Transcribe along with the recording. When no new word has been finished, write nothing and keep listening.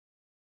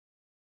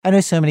I know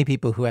so many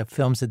people who have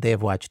films that they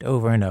have watched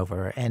over and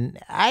over, and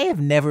I have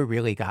never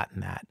really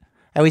gotten that.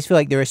 I always feel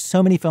like there are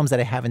so many films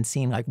that I haven't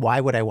seen, like, why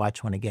would I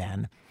watch one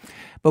again?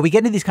 But we get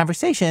into these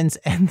conversations,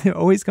 and there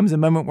always comes a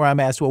moment where I'm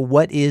asked, well,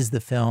 what is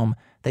the film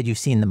that you've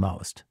seen the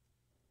most?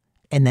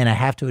 And then I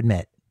have to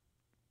admit,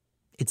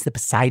 it's The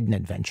Poseidon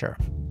Adventure,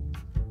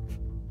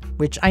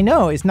 which I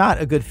know is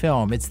not a good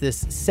film. It's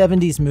this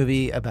 70s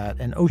movie about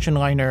an ocean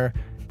liner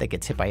that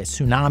gets hit by a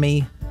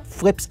tsunami,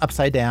 flips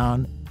upside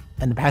down,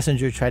 and the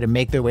passengers try to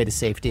make their way to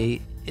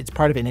safety. It's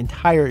part of an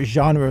entire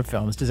genre of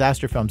films,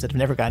 disaster films, that have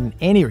never gotten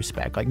any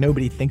respect. Like,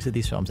 nobody thinks of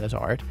these films as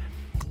art.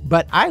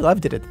 But I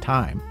loved it at the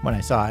time when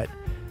I saw it.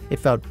 It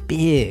felt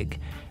big,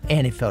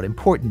 and it felt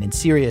important and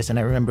serious, and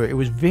I remember it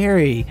was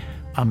very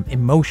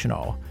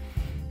emotional.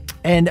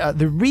 And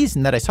the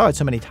reason that I saw it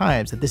so many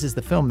times, that this is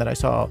the film that I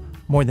saw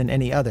more than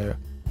any other,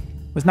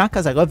 was not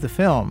because I loved the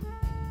film.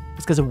 It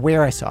was because of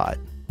where I saw it.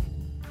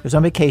 It was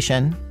on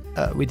vacation.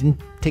 We didn't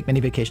take many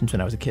vacations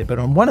when I was a kid, but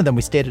on one of them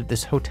we stayed at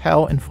this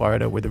hotel in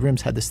Florida where the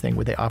rooms had this thing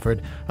where they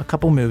offered a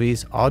couple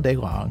movies all day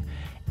long.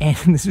 And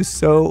this was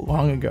so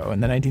long ago in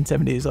the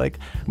 1970s. Like,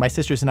 my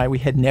sisters and I, we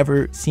had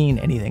never seen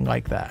anything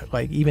like that.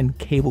 Like, even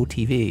cable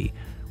TV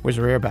was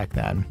rare back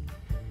then.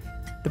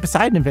 The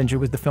Poseidon Adventure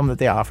was the film that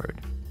they offered.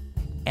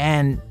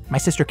 And my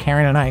sister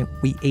Karen and I,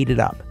 we ate it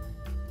up.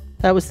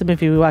 That was the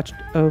movie we watched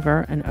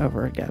over and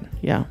over again.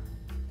 Yeah.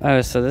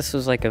 Oh, so this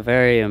was like a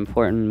very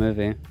important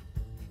movie.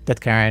 That's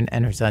Karen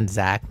and her son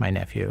Zach, my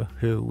nephew,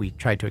 who we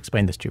tried to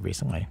explain this to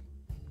recently.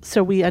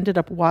 So we ended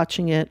up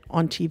watching it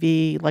on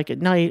TV, like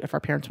at night, if our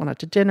parents went out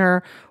to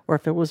dinner or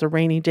if it was a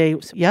rainy day.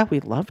 Yeah,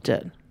 we loved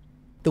it.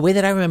 The way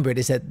that I remember it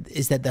is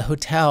that the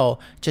hotel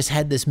just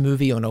had this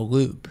movie on a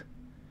loop.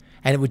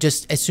 And it would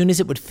just, as soon as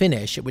it would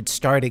finish, it would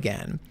start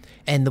again.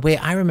 And the way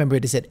I remember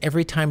it is that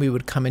every time we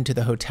would come into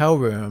the hotel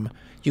room,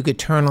 you could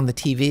turn on the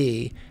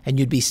TV and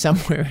you'd be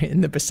somewhere in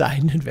the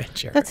Poseidon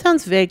Adventure. That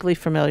sounds vaguely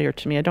familiar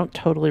to me. I don't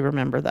totally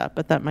remember that,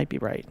 but that might be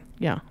right.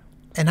 Yeah.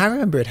 And I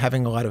remember it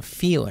having a lot of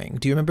feeling.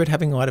 Do you remember it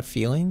having a lot of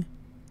feeling?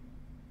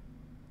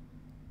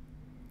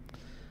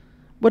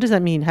 What does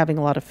that mean, having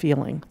a lot of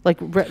feeling?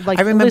 Like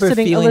I remember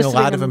feeling a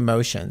lot of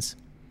emotions.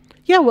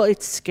 Yeah, well,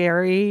 it's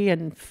scary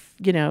and,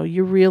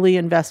 you're really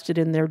invested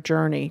in their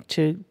journey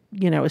to,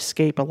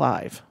 escape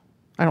alive.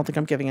 I don't think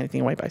I'm giving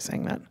anything away by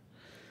saying that.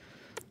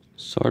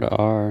 Sort of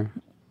are.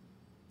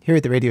 Here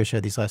at the radio show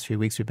these last few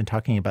weeks, we've been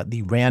talking about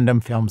the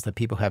random films that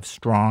people have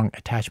strong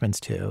attachments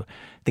to,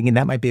 thinking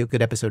that might be a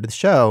good episode of the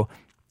show.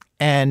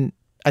 And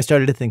I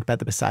started to think about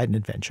The Poseidon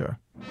Adventure.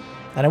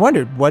 And I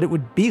wondered what it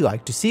would be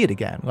like to see it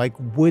again. Like,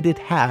 would it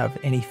have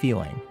any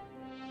feeling?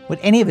 Would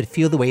any of it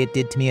feel the way it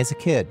did to me as a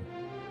kid?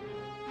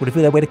 Would it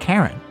feel that way to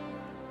Karen?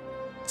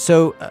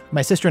 So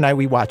my sister and I,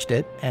 we watched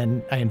it,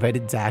 and I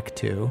invited Zach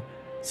too,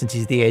 since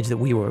he's the age that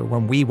we were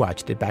when we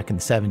watched it back in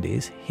the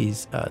 70s.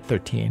 He's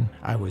 13.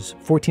 I was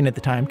 14 at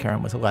the time.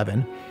 Karen was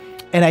 11.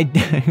 And I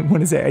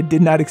want to say, I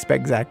did not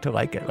expect Zach to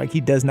like it. Like, he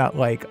does not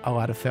like a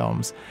lot of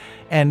films.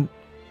 And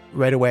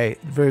right away,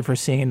 the very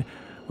first scene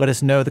let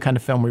us know the kind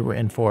of film we were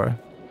in for.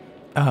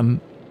 A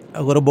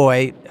little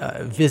boy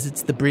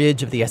visits the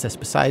bridge of the SS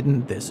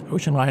Poseidon, this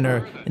ocean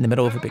liner, in the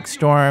middle of a big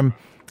storm.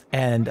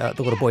 And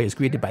the little boy is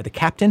greeted by the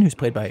captain, who's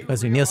played by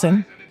Leslie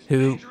Nielsen,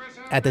 who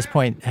at this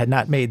point had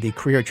not made the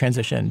career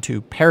transition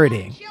to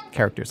parodying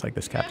characters like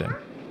this captain.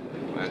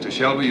 Master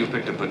Shelby, you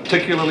picked a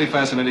particularly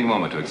fascinating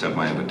moment to accept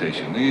my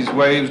invitation. These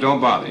waves don't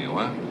bother you,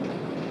 huh?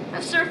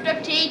 I've surfed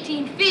up to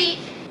 18 feet.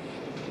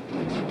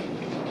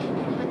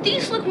 But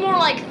these look more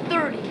like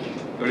 30.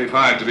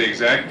 35 to be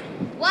exact.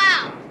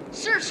 Wow,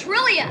 surf's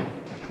really up.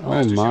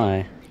 Oh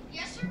my.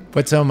 Yes, sir.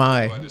 What's oh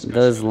my?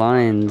 Those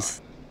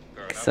lines.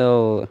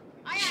 So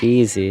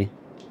cheesy.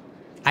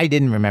 I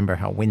didn't remember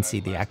how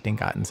wincy the acting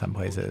got in some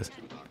places.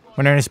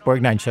 When Ernest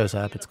Borgnine shows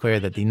up, it's clear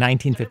that the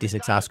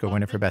 1956 Oscar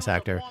winner for Best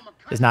Actor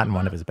is not in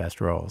one of his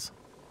best roles.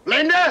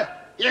 Linda,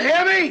 you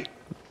hear me?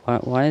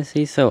 Why is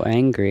he so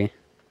angry?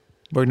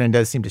 Borgnine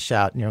does seem to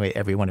shout nearly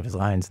every one of his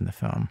lines in the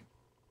film.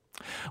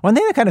 One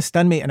thing that kind of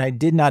stunned me, and I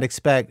did not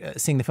expect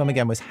seeing the film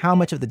again, was how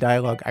much of the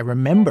dialogue I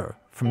remember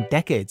from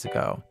decades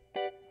ago.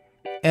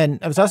 And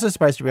I was also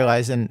surprised to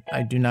realize, and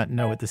I do not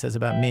know what this says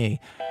about me,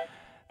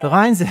 the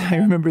lines that I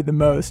remember the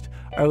most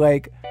are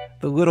like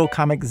the little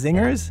comic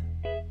zingers.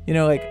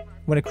 Like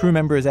when a crew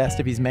member is asked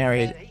if he's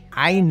married,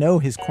 I know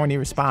his corny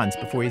response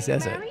before he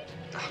says it.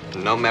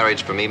 No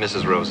marriage for me,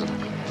 Mrs. Rosen.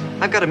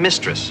 I've got a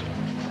mistress.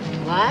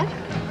 What?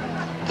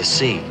 The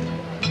sea.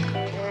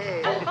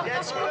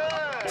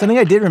 Something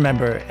I did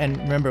remember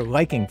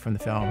liking from the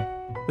film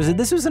was that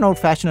this was an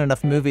old-fashioned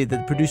enough movie that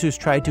the producers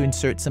tried to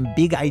insert some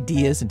big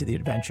ideas into the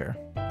adventure,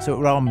 so it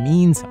would all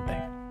mean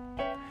something.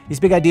 These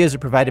big ideas are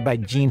provided by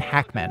Gene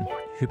Hackman,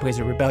 who plays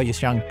a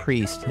rebellious young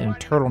priest in a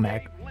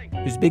turtleneck,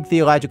 whose big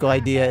theological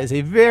idea is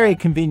a very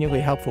conveniently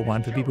helpful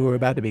one for people who are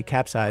about to be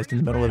capsized in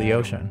the middle of the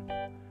ocean.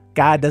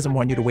 God doesn't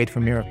want you to wait for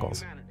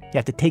miracles. You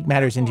have to take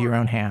matters into your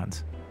own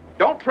hands.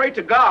 Don't pray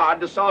to God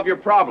to solve your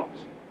problems.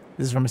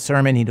 This is from a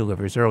sermon he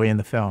delivers early in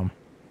the film.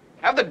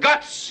 Have the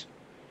guts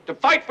to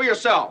fight for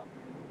yourself.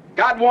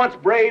 God wants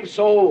brave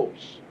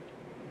souls.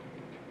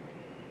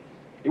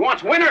 He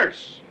wants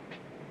winners,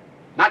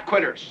 not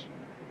quitters.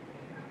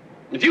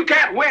 If you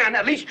can't win,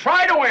 at least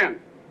try to win.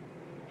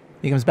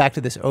 He comes back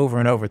to this over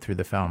and over through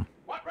the film,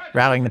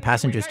 rallying the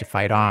passengers to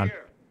fight on.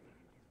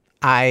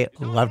 I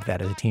loved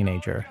that as a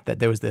teenager, that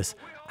there was this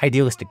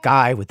idealistic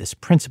guy with this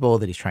principle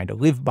that he's trying to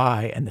live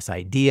by and this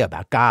idea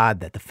about God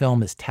that the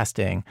film is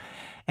testing.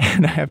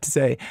 And I have to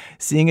say,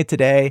 seeing it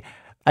today,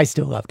 I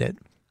still loved it,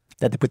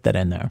 that they put that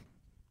in there.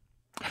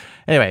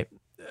 Anyway,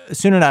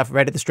 soon enough,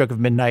 right at the stroke of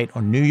midnight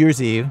on New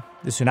Year's Eve,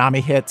 the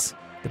tsunami hits,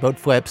 the boat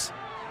flips,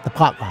 the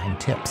plot line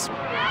tips.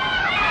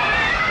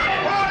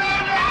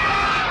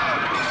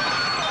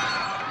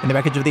 In the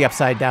wreckage of the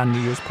upside-down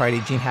New Year's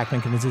party, Gene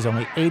Hackman convinces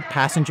only 8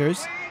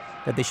 passengers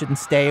that they shouldn't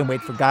stay and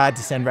wait for God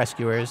to send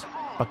rescuers,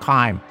 but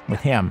climb with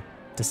him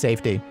to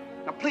safety.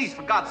 Now, please,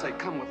 for God's sake,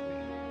 come with me.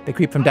 They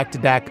creep from deck to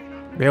deck,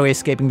 barely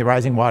escaping the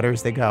rising water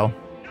as they go.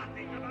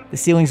 The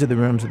ceilings of the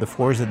rooms are the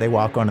floors that they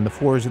walk on, and the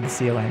floors are the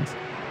ceilings.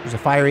 There's a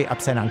fiery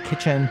upside-down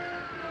kitchen.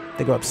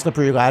 They go up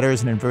slippery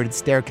ladders and inverted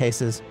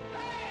staircases.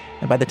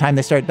 And by the time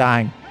they start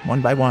dying,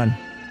 one by one,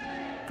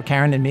 for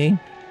Karen and me,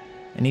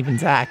 and even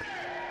Zach,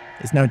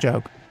 it's no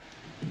joke.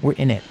 We're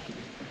in it.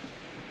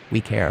 We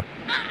care.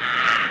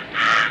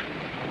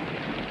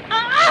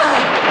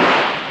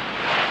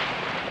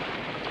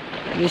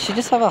 Did she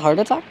just have a heart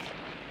attack?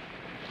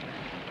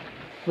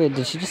 Wait,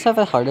 did she just have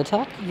a heart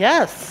attack?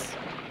 Yes.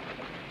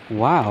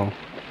 Wow.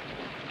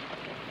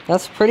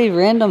 That's a pretty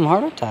random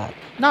heart attack.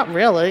 Not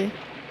really.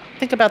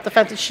 Think about the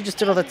fact that she just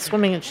did all that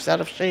swimming and she's out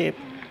of shape.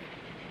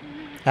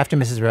 After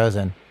Mrs.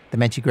 Rosen, the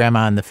Menchie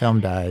grandma in the film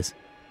dies,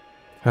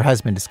 her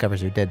husband discovers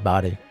her dead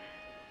body.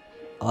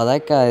 Oh,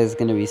 that guy is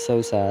going to be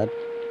so sad.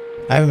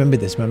 I remember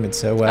this moment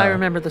so well. I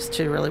remember this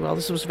too really well.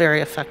 This was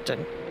very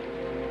affecting.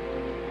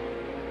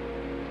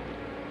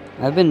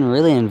 I've been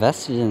really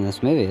invested in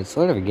this movie. It's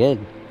sort of good.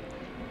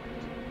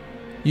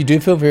 You do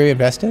feel very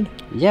invested?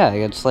 Yeah,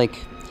 it's like,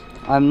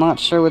 I'm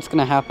not sure what's going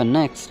to happen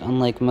next,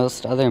 unlike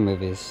most other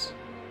movies.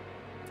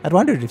 I'd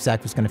wondered if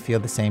Zach was going to feel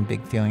the same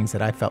big feelings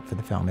that I felt for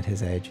the film at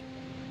his age.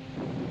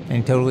 And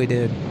he totally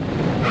did.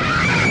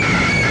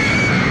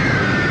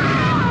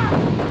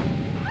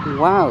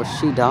 Wow,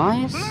 she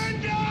dies?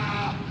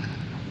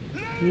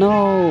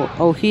 No.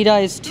 Oh, he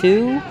dies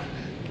too?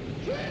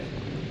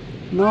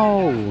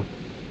 No.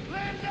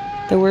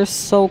 They were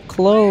so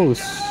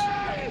close.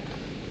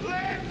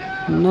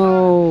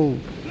 No.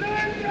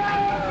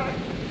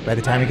 By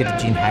the time we get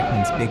to Gene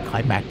Hackman's big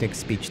climactic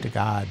speech to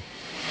God,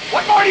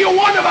 What more do you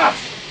want of us?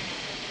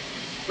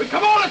 We've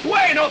come all this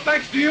way, no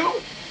thanks to you.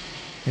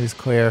 it was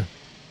clear.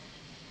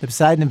 The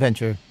Poseidon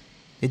Adventure,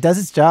 it does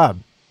its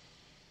job.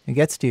 It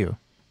gets to you.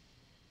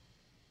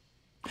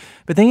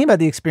 But thinking about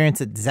the experience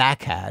that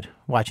Zach had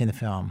watching the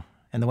film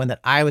and the one that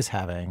I was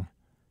having,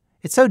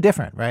 it's so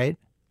different, right?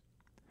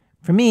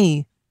 For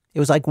me, it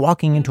was like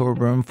walking into a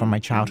room from my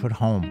childhood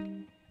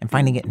home and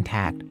finding it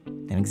intact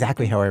and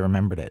exactly how I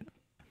remembered it.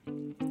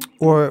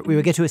 Or we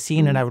would get to a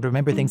scene and I would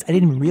remember things I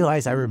didn't even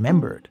realize I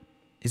remembered.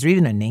 Is there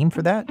even a name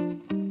for that?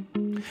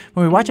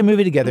 When we watch a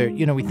movie together,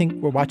 we think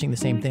we're watching the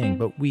same thing,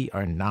 but we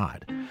are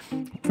not.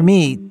 For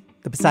me,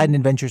 The Poseidon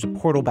Adventure is a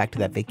portal back to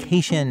that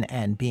vacation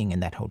and being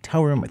in that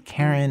hotel room with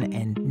Karen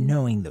and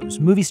knowing those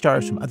movie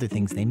stars from other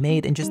things they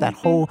made and just that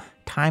whole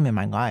time in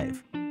my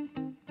life.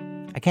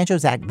 I can't show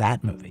Zach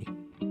that movie.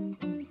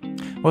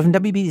 Well, from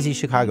WBZ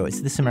Chicago,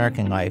 it's This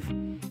American Life.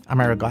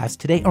 I'm Ira Glass.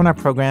 Today on our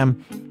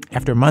program,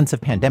 after months of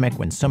pandemic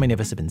when so many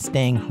of us have been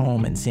staying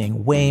home and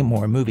seeing way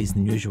more movies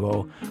than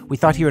usual, we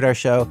thought here at our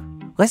show,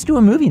 let's do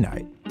a movie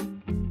night.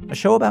 A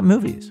show about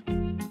movies.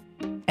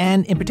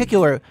 And in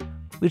particular,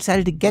 we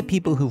decided to get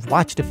people who've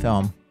watched a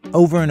film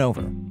over and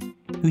over,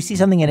 who see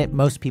something in it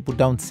most people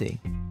don't see.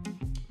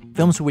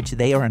 Films for which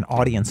they are an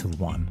audience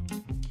of one.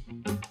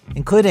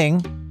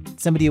 Including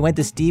somebody who went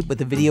this deep with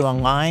a video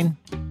online,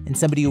 and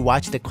somebody who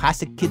watched a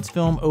classic kids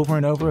film over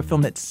and over, a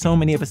film that so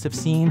many of us have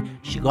seen.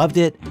 She loved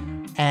it,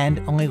 and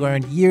only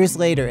learned years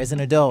later as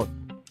an adult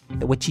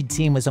that what she'd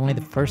seen was only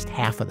the first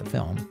half of the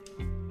film.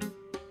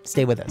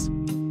 Stay with us.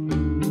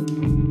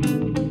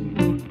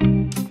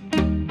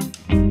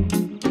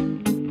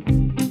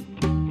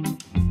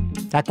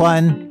 Act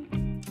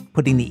 1,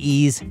 putting the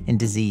E's in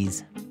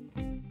disease.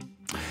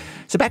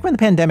 So back when the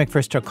pandemic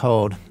first took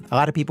hold, a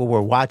lot of people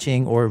were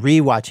watching or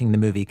re-watching the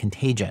movie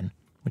Contagion,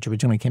 which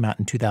originally came out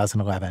in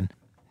 2011.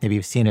 Maybe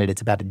you've seen it.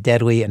 It's about a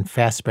deadly and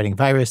fast-spreading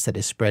virus that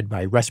is spread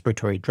by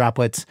respiratory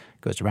droplets,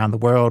 goes around the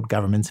world,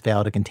 governments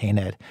fail to contain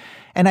it.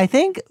 And I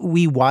think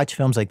we watch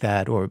films like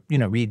that or,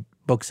 read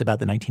books about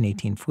the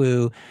 1918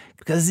 flu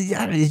because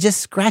it just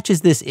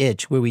scratches this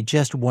itch where we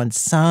just want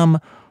some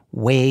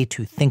way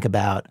to think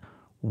about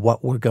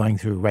what we're going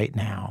through right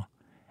now.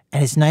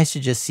 And it's nice to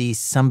just see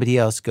somebody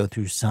else go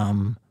through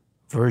some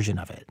version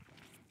of it.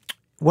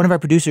 One of our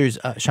producers,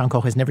 Sean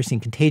Cole, has never seen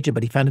Contagion,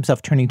 but he found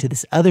himself turning to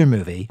this other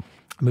movie,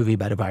 a movie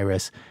about a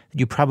virus that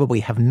you probably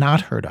have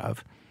not heard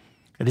of.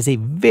 It is a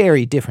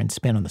very different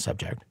spin on the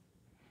subject.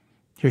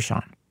 Here's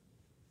Sean.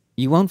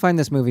 You won't find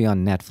this movie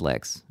on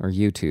Netflix or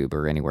YouTube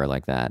or anywhere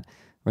like that.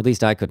 Or at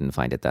least I couldn't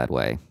find it that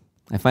way.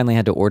 I finally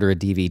had to order a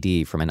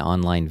DVD from an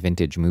online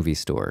vintage movie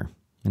store.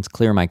 It's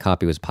clear my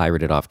copy was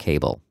pirated off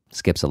cable.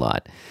 Skips a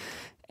lot.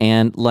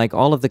 And like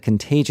all of the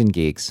Contagion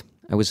geeks,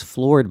 I was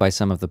floored by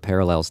some of the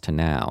parallels to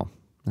now,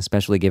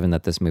 especially given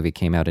that this movie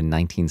came out in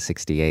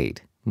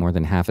 1968, more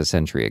than half a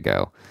century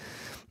ago.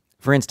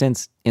 For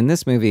instance, in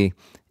this movie,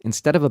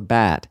 instead of a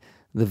bat,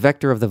 the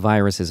vector of the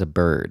virus is a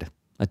bird,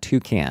 a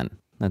toucan,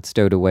 that's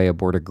stowed away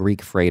aboard a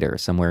Greek freighter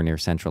somewhere near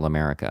Central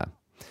America.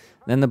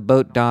 Then the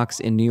boat docks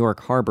in New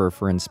York Harbor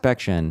for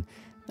inspection,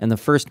 and the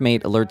first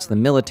mate alerts the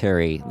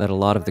military that a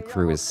lot of the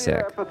crew is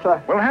sick.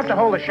 We'll have to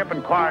hold the ship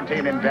in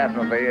quarantine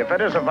indefinitely. If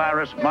it is a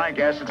virus, my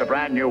guess it's a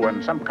brand new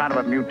one, some kind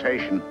of a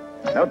mutation.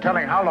 No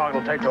telling how long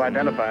it'll take to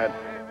identify it.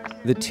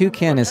 The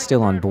toucan is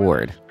still on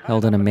board,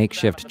 held in a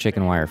makeshift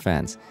chicken wire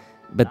fence.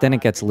 But then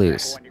it gets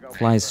loose,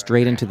 flies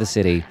straight into the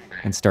city,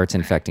 and starts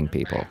infecting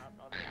people.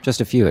 Just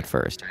a few at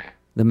first.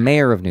 The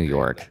mayor of New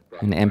York,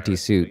 an empty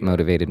suit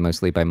motivated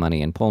mostly by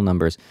money and poll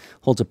numbers,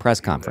 holds a press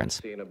conference,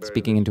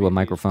 speaking into a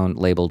microphone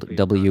labeled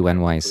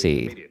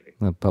WNYC,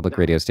 the public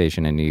radio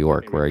station in New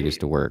York where I used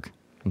to work.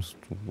 It's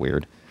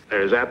weird.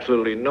 There is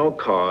absolutely no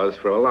cause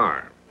for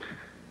alarm.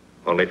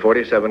 Only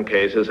 47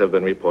 cases have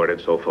been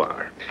reported so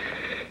far.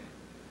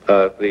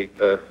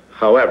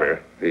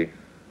 However, the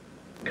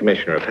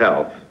Commissioner of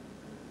Health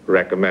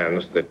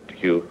recommends that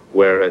you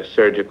wear a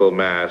surgical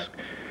mask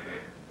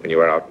when you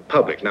are out in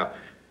public. Now,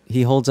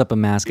 he holds up a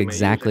mask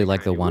exactly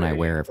like the one I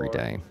wear every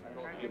day.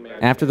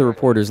 After the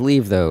reporters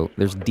leave, though,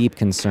 there's deep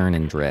concern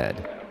and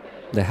dread.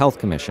 The health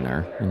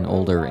commissioner, an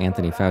older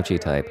Anthony Fauci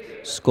type,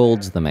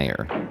 scolds the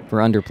mayor for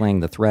underplaying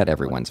the threat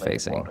everyone's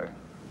facing.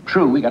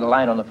 True, we got a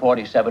line on the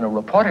 47 who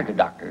reported to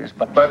doctors,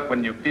 but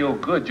when you feel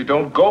good, you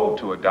don't go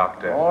to a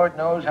doctor. Lord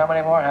knows how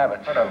many more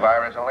haven't. But a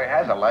virus only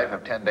has a life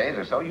of 10 days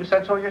or so. You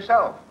said so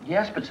yourself.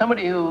 Yes, but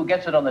somebody who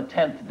gets it on the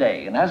 10th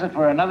day and has it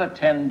for another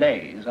 10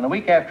 days, and a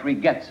week after he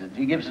gets it,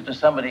 he gives it to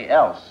somebody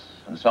else,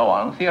 and so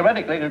on.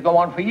 Theoretically, it could go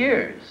on for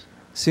years.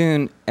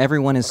 Soon,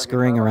 everyone is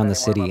scurrying around the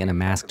city in a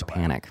masked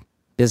panic.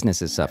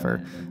 Businesses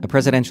suffer. A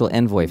presidential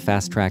envoy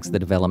fast-tracks the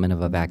development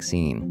of a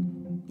vaccine.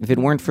 If it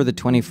weren't for the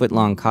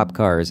 20-foot-long cop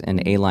cars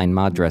and A-line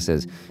mod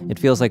dresses, it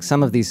feels like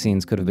some of these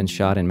scenes could have been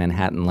shot in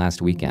Manhattan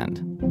last weekend.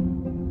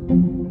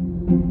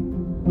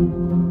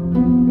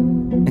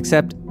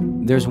 Except,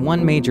 there's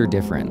one major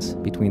difference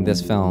between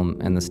this film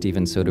and the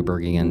Steven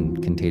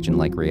Soderberghian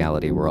Contagion-like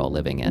reality we're all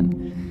living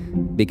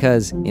in.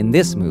 Because in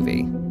this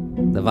movie,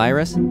 the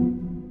virus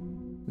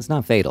is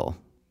not fatal.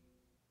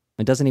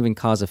 It doesn't even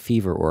cause a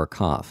fever or a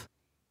cough.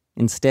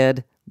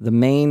 Instead, the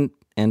main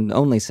and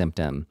only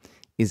symptom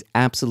is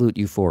absolute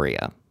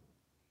euphoria.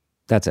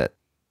 That's it.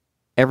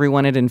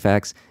 Everyone it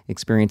infects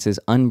experiences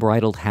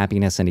unbridled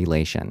happiness and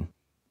elation.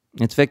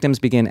 Its victims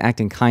begin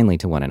acting kindly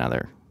to one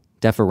another,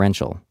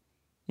 deferential.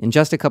 In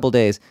just a couple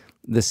days,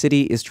 the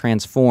city is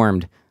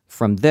transformed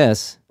from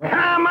this...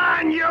 Come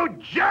on, you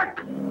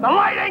jerk! The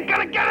light ain't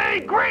gonna get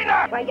any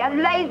greener! Well, you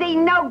lazy,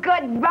 no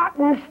good,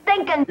 rotten,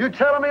 stinking... You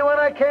telling me when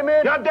I came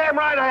in? You're damn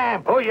right I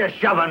am. Who you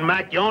shoving,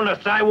 Mac? You on the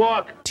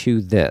sidewalk?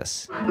 To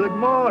this. Good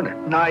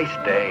morning. Nice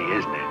day,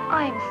 isn't it?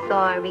 I'm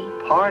sorry.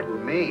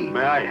 Pardon me.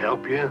 May I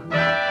help you?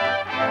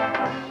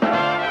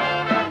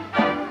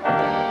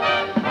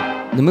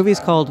 The movie's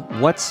called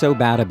What's So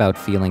Bad About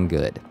Feeling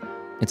Good?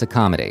 It's a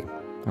comedy,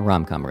 a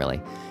rom-com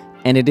really,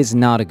 and it is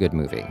not a good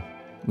movie,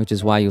 which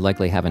is why you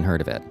likely haven't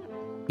heard of it.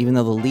 Even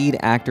though the lead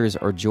actors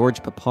are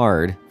George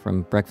Peppard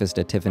from Breakfast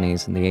at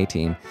Tiffany's and the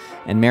A-Team,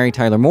 and Mary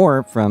Tyler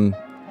Moore from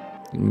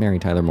Mary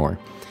Tyler Moore.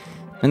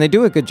 And they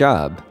do a good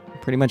job.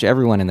 Pretty much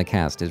everyone in the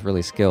cast is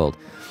really skilled.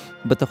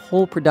 But the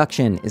whole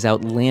production is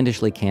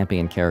outlandishly campy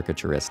and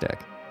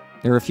caricaturistic.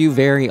 There are a few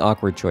very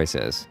awkward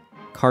choices.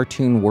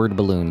 Cartoon word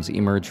balloons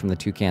emerge from the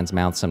toucan's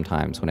mouth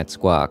sometimes when it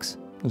squawks,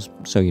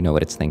 so you know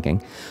what it's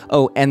thinking.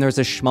 Oh, and there's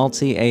a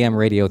schmaltzy AM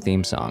radio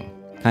theme song,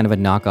 kind of a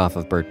knockoff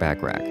of Burt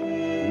Bacharach.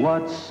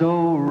 What's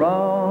so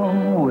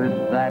wrong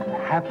with that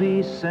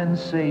happy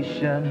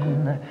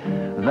sensation,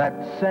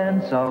 that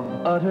sense of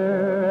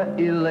utter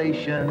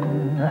elation?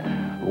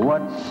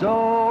 What's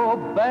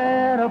so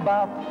bad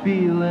about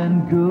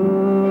feeling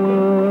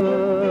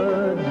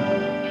good?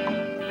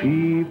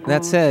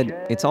 That said,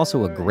 it's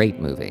also a great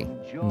movie,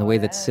 in the way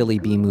that silly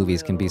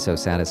B-movies can be so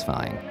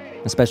satisfying,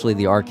 especially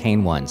the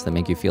arcane ones that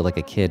make you feel like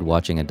a kid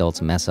watching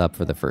adults mess up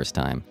for the first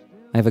time.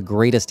 I have a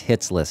greatest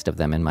hits list of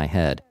them in my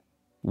head.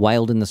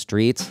 Wild in the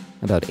Streets,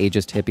 about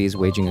ageist hippies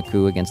waging a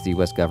coup against the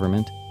U.S.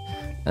 government.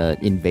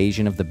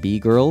 Invasion of the Bee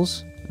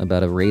Girls,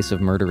 about a race of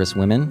murderous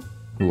women,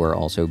 who are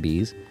also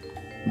bees.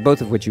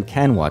 Both of which you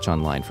can watch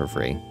online for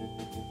free.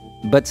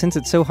 But since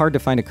it's so hard to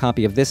find a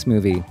copy of this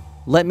movie,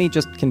 let me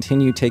just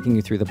continue taking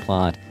you through the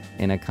plot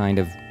in a kind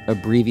of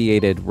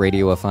abbreviated,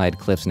 radioified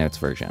Cliff's Notes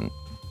version,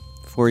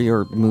 for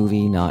your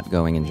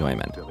movie-not-going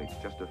enjoyment.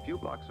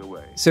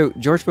 So,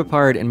 George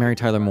Peppard and Mary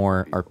Tyler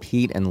Moore are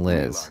Pete and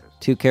Liz,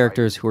 two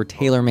characters who are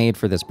tailor-made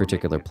for this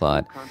particular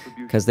plot,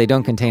 because they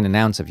don't contain an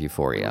ounce of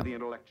euphoria.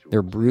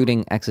 They're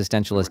brooding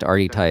existentialist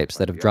arty types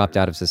that have dropped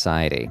out of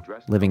society,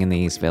 living in the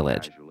East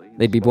Village.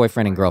 They'd be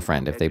boyfriend and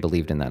girlfriend if they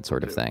believed in that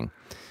sort of thing.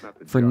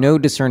 For no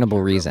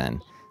discernible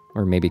reason,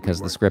 or maybe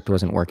because the script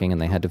wasn't working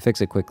and they had to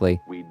fix it quickly,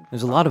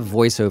 there's a lot of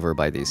voiceover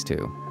by these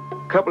two.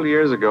 A couple of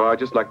years ago, I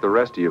just like the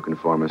rest of you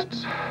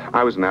conformists.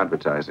 I was in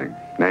advertising.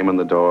 Name on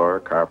the door,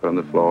 carpet on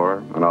the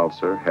floor, an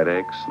ulcer,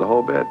 headaches, the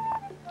whole bit.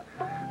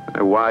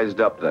 I wised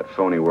up to that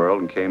phony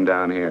world and came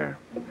down here.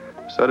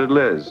 So did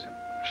Liz.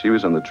 She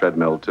was on the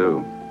treadmill,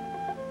 too.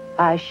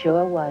 I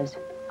sure was.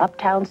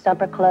 Uptown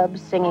supper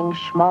clubs, singing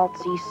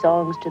schmaltzy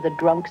songs to the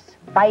drunks,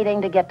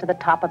 fighting to get to the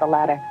top of the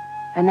ladder.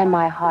 And then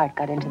my heart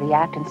got into the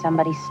act and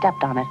somebody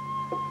stepped on it.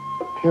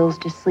 Pills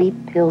to sleep,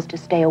 pills to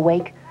stay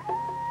awake.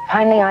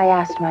 Finally, I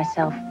asked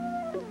myself,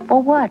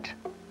 for what?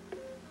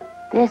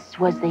 This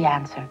was the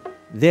answer.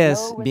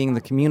 This being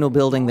the communal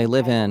building they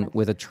live in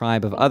with a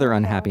tribe of other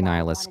unhappy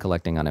nihilists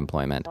collecting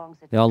unemployment.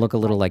 They all look a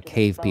little like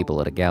cave people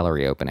at a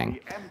gallery opening.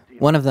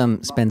 One of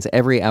them spends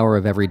every hour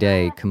of every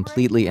day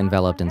completely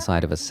enveloped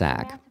inside of a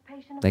sack.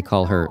 They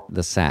call her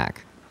the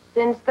sack.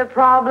 Since the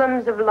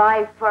problems of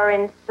life are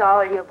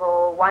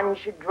insoluble, one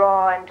should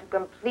draw into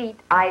complete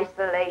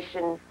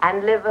isolation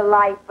and live a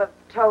life of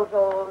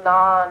total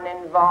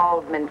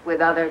non-involvement with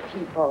other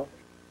people.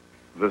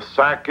 The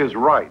sack is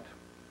right.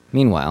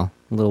 Meanwhile,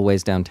 a little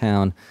ways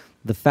downtown,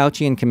 the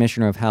Faucian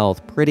Commissioner of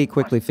Health pretty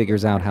quickly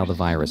figures out how the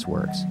virus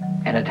works.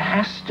 And it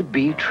has to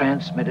be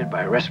transmitted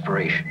by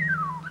respiration.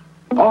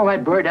 All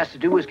that bird has to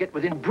do is get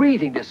within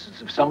breathing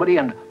distance of somebody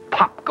and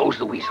pop goes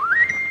the weasel.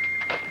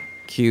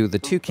 Cue the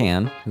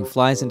toucan, who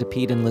flies into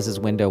Pete and Liz's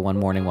window one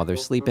morning while they're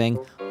sleeping,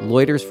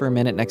 loiters for a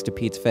minute next to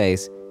Pete's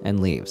face, and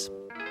leaves.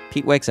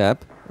 Pete wakes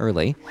up,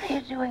 early, What are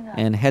you doing?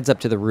 and heads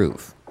up to the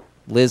roof.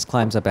 Liz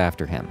climbs up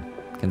after him,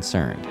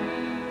 concerned.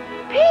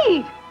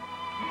 Pete!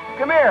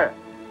 Come here.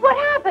 What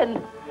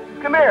happened?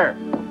 Come here.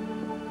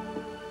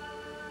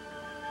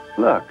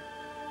 Look.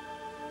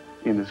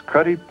 In this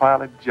cruddy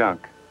pile of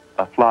junk,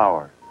 a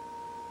flower.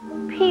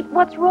 Pete,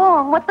 what's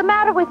wrong? What's the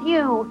matter with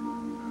you?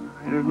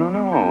 I don't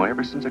know.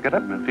 Ever since I got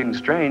up, I've been feeling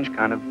strange,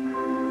 kind of.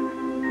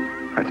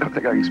 I don't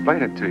think I can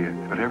explain it to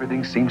you, but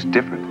everything seems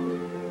different.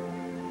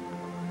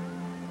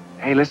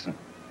 Hey, listen.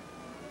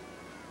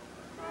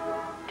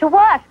 To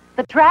what?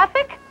 The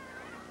traffic?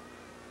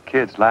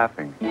 Kids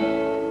laughing.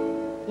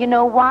 You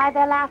know why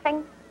they're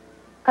laughing?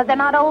 Because they're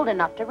not old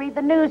enough to read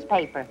the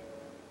newspaper.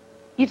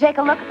 You take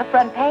a look at the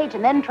front page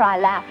and then try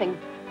laughing.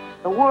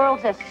 The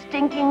world's a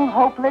stinking,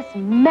 hopeless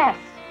mess.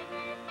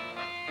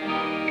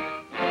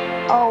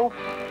 Oh,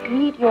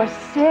 Pete, you're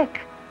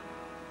sick.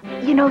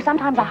 You know,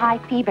 sometimes a high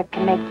fever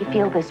can make you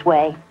feel this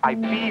way. I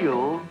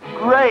feel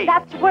great.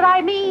 That's what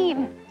I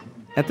mean.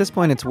 At this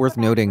point, it's worth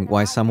noting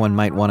why someone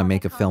might want to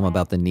make a film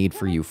about the need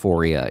for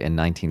euphoria in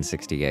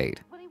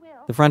 1968.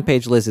 The front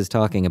page Liz is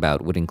talking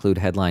about would include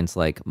headlines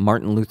like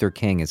Martin Luther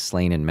King is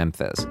slain in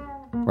Memphis,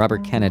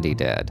 Robert Kennedy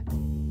dead,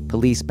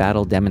 police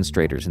battle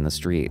demonstrators in the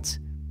streets.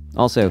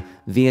 Also,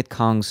 Viet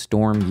Cong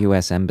storm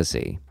U.S.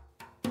 Embassy.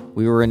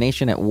 We were a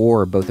nation at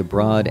war both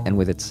abroad and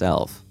with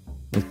itself,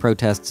 with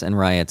protests and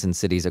riots in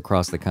cities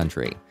across the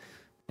country,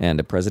 and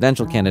a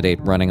presidential candidate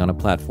running on a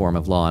platform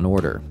of law and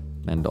order,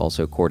 and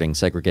also courting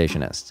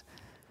segregationists.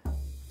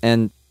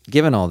 And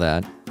given all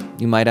that,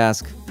 you might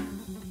ask,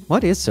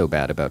 what is so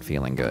bad about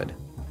feeling good?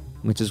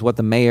 Which is what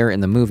the mayor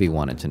in the movie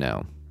wanted to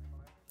know.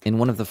 In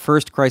one of the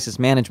first crisis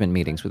management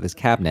meetings with his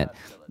cabinet,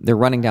 they're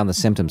running down the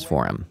symptoms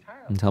for him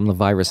and tell him the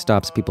virus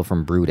stops people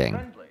from brooding.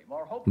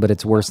 But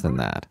it's worse than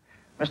that.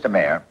 Mr.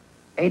 Mayor,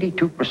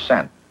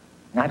 82%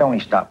 not only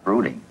stop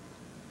brooding,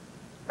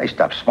 they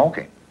stop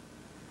smoking.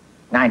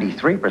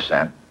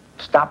 93%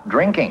 stop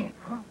drinking.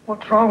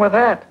 What's wrong with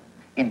that?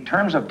 In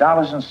terms of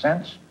dollars and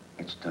cents,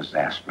 it's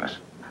disastrous.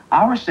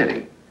 Our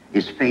city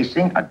is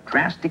facing a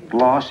drastic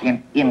loss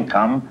in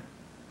income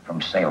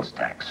from sales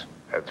tax.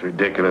 That's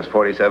ridiculous.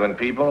 47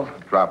 people,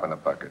 drop in the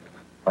bucket.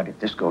 But if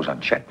this goes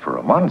unchecked for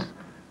a month,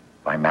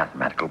 by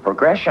mathematical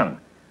progression,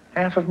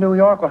 half of New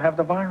York will have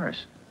the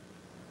virus.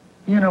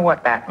 You know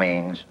what that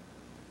means?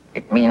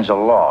 It means a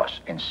loss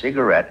in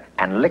cigarette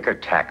and liquor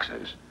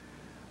taxes,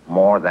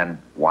 more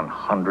than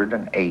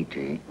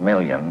 $180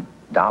 million.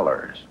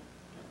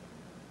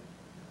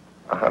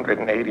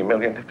 180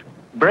 million.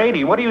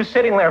 Brady, what are you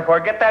sitting there for?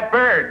 Get that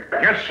bird.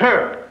 Yes,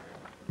 sir.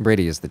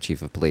 Brady is the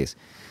chief of police.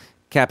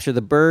 Capture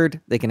the bird,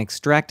 they can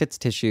extract its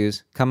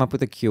tissues, come up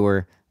with a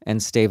cure,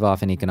 and stave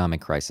off an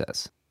economic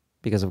crisis.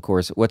 Because, of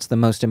course, what's the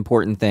most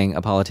important thing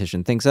a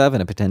politician thinks of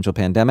in a potential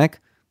pandemic?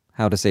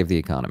 How to save the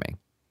economy.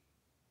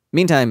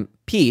 Meantime,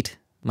 Pete,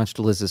 much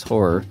to Liz's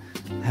horror,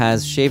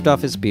 has shaved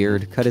off his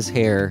beard, cut his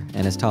hair,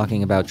 and is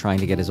talking about trying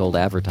to get his old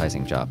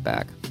advertising job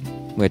back.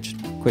 Which,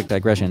 quick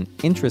digression,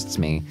 interests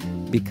me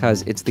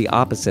because it's the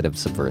opposite of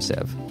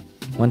subversive.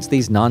 Once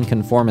these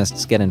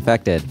nonconformists get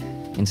infected,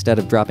 instead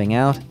of dropping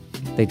out,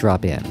 they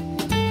drop in.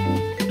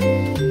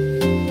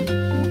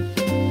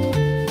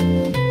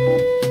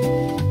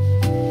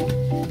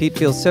 Pete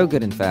feels so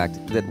good, in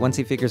fact, that once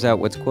he figures out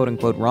what's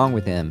quote-unquote wrong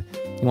with him,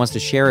 he wants to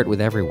share it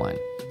with everyone,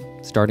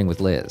 starting with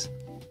Liz.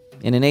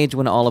 In an age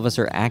when all of us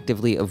are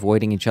actively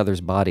avoiding each other's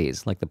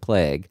bodies, like the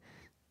plague,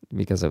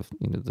 because of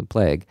the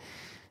plague,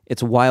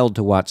 It's wild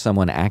to watch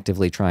someone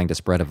actively trying to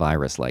spread a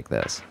virus like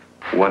this.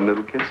 One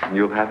little kiss and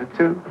you'll have it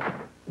too.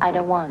 I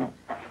don't want it.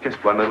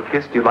 Just one little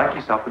kiss. Do you like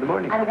yourself in the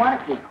morning? I don't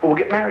want to keep. Well, we'll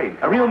get married.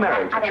 A real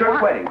marriage. A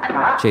church wedding.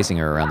 Chasing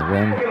her around the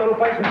room. Get a little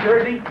place in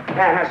Jersey.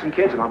 Yeah, have some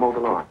kids and I'll mow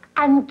the lawn.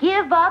 And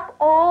give up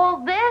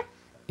all this?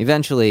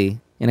 Eventually,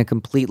 in a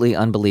completely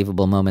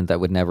unbelievable moment that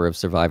would never have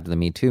survived the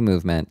Me Too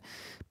movement,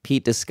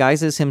 Pete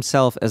disguises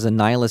himself as a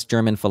nihilist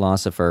German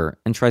philosopher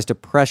and tries to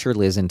pressure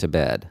Liz into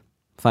bed,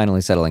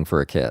 finally settling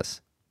for a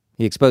kiss.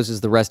 He exposes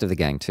the rest of the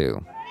gang,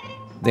 too.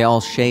 They all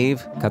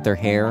shave, cut their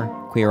hair,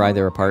 queer-eye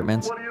their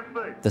apartments.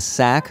 The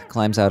sack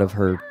climbs out of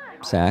her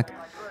sack,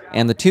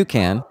 and the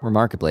toucan,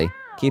 remarkably,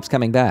 keeps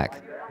coming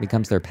back,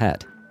 becomes their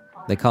pet.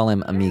 They call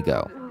him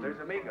Amigo.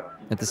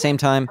 At the same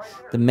time,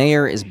 the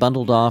mayor is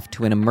bundled off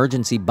to an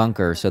emergency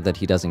bunker so that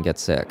he doesn't get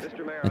sick.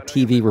 A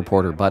TV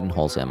reporter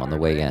buttonholes him on the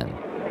way in.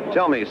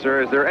 Tell me,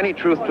 sir, is there any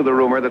truth to the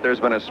rumor that there's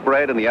been a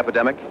spread in the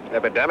epidemic?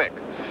 Epidemic?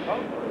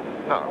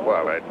 Oh,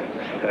 well, I'd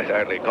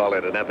hardly call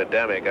it an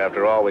epidemic.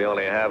 After all, we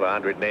only have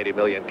 180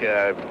 million,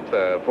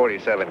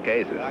 47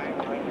 cases.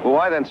 Well,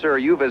 why then, sir, are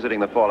you visiting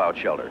the fallout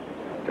shelter?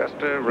 Just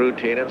a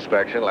routine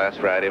inspection last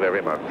Friday of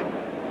every month.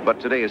 But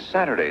today is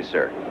Saturday,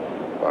 sir.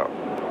 Well,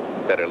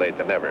 better late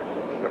than never.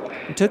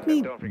 It took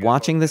me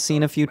watching this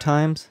scene a few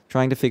times,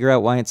 trying to figure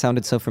out why it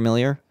sounded so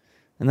familiar.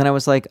 And then I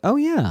was like, oh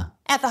yeah.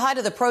 At the height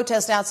of the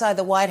protest outside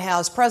the White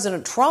House,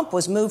 President Trump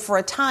was moved for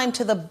a time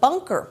to the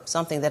bunker,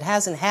 something that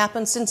hasn't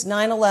happened since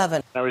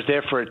 9/11. I was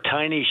there for a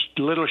tiny,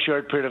 little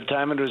short period of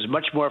time, and it was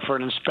much more for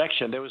an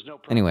inspection. There was no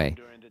problem. Anyway,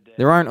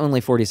 there aren't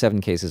only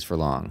 47 cases for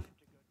long.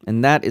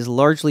 And that is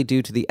largely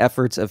due to the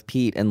efforts of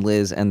Pete and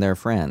Liz and their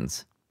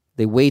friends.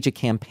 They wage a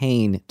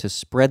campaign to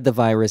spread the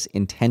virus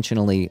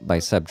intentionally by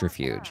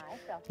subterfuge.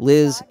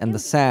 Liz and the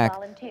SAC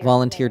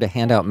volunteer to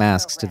hand out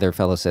masks to their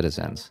fellow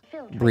citizens,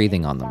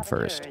 breathing on them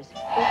first.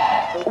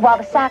 While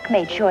the SAC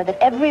made sure that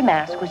every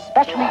mask was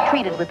specially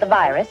treated with the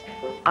virus,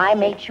 I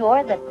made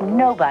sure that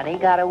nobody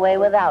got away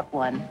without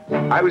one.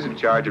 I was in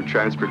charge of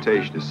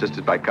transportation,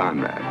 assisted by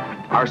Conrad.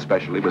 Our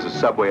specialty was a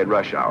subway at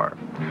rush hour.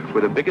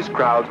 Where the biggest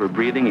crowds were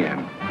breathing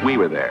in, we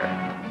were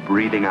there,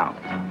 breathing out.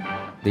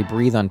 They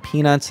breathe on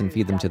peanuts and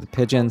feed them to the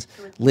pigeons.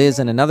 Liz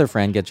and another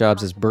friend get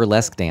jobs as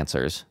burlesque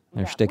dancers.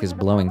 Their shtick is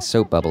blowing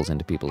soap bubbles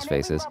into people's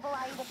faces.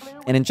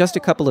 And in just a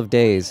couple of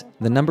days,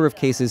 the number of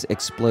cases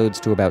explodes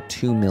to about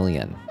 2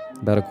 million,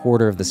 about a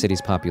quarter of the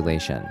city's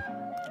population.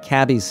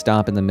 Cabbies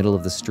stop in the middle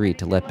of the street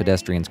to let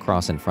pedestrians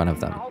cross in front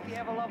of them.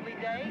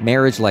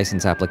 Marriage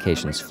license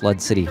applications flood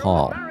City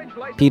Hall.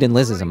 Pete and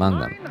Liz is among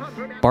them.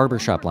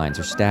 Barbershop lines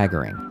are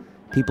staggering.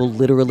 People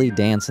literally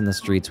dance in the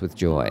streets with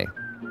joy.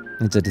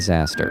 It's a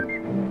disaster.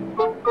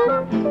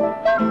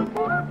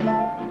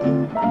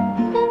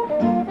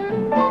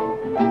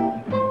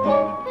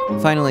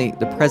 Finally,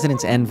 the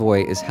president's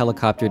envoy is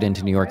helicoptered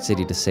into New York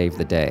City to save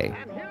the day.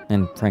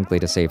 And frankly,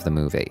 to save the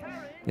movie.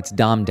 It's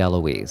Dom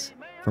DeLuise.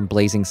 From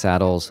Blazing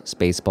Saddles,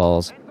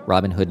 Spaceballs,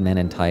 Robin Hood Men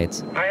in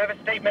Tights. I have a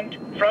statement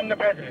from the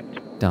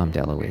president. Dom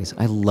DeLuise.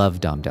 I love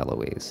Dom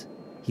DeLuise.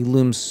 He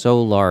looms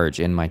so large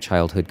in my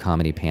childhood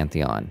comedy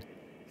pantheon.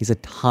 He's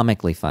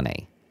atomically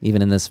funny,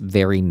 even in this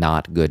very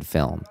not good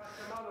film.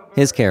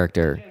 His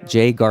character,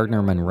 J.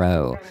 Gardner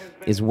Munro,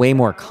 is way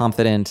more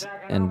confident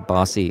and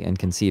bossy and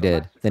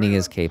conceited than he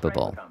is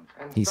capable.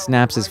 He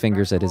snaps his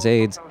fingers at his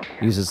aides,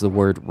 uses the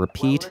word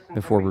repeat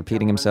before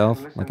repeating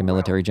himself, like a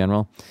military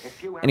general.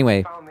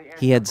 Anyway,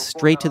 he heads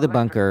straight to the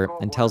bunker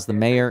and tells the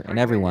mayor and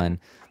everyone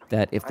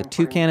that if the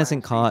toucan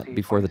isn't caught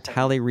before the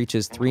tally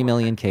reaches 3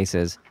 million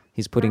cases,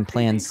 he's putting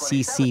Plan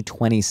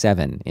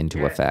CC-27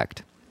 into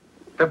effect.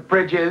 The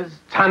bridges,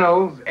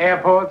 tunnels,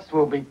 airports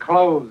will be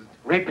closed.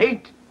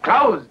 Repeat,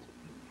 closed.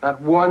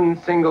 Not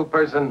one single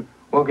person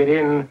will get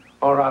in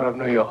or out of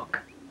New York.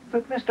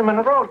 But, Mr.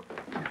 Monroe,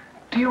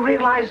 do you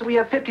realize we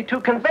have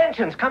 52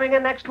 conventions coming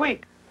in next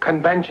week?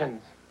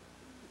 Conventions.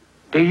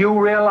 Do you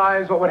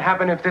realize what would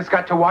happen if this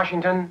got to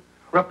Washington?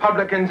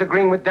 Republicans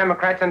agreeing with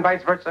Democrats and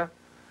vice versa?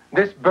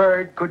 This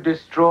bird could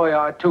destroy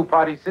our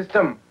two-party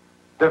system,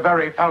 the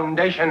very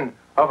foundation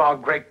of our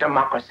great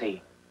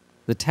democracy.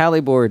 The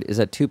tally board is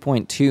at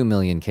 2.2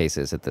 million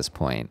cases at this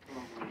point.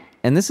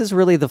 And this is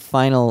really the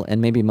final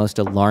and maybe most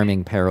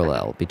alarming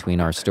parallel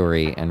between our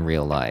story and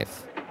real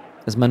life.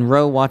 As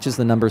Monroe watches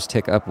the numbers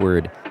tick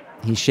upward,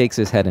 he shakes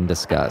his head in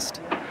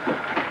disgust.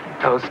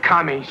 Those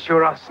commies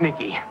sure are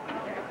sneaky.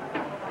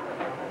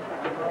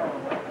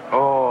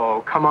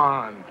 Oh, come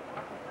on.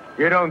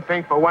 You don't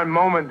think for one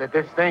moment that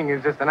this thing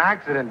is just an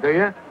accident, do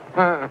you?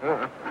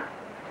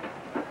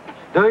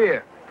 Do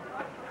you?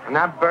 When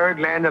that bird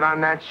landed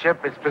on that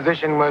ship, its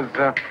position was,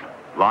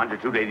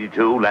 Longitude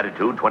 82,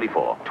 latitude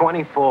 24.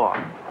 24.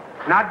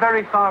 Not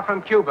very far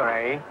from Cuba,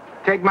 eh?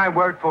 Take my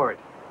word for it.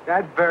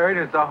 That bird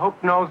is a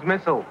hook-nosed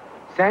missile,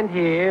 sent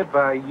here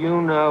by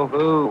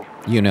you-know-who.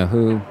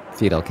 You-know-who,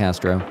 Fidel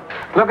Castro.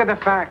 Look at the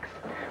facts.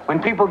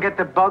 When people get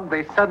the bug,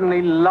 they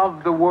suddenly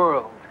love the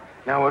world.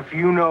 Now, if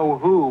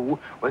you-know-who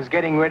was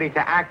getting ready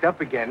to act up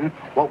again,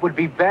 what would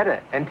be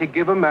better than to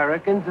give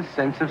Americans a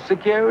sense of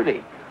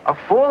security? a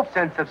false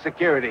sense of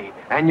security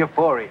and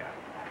euphoria.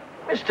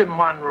 Mr.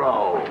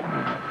 Monroe,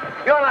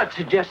 you're not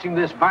suggesting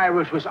this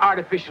virus was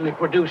artificially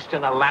produced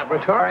in a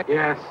laboratory?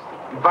 Yes,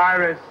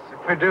 virus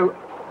produced...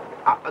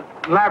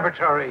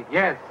 laboratory,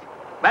 yes.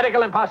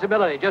 Medical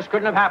impossibility, just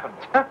couldn't have happened.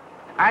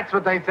 That's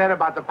what they said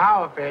about the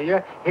power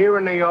failure here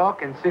in New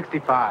York in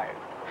 '65.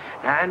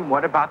 And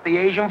what about the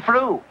Asian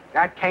flu?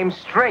 That came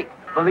straight,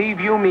 believe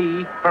you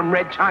me, from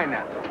Red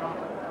China.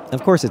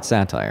 Of course it's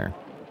satire,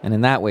 and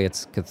in that way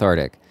it's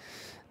cathartic.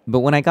 But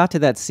when I got to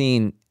that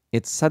scene,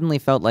 it suddenly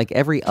felt like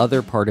every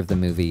other part of the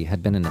movie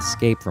had been an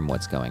escape from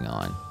what's going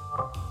on.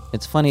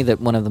 It's funny that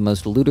one of the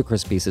most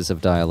ludicrous pieces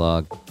of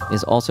dialogue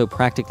is also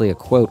practically a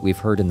quote we've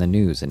heard in the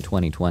news in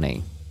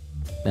 2020,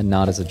 and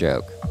not as a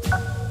joke.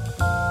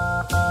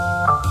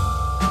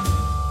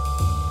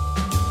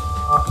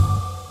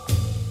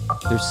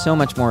 There's so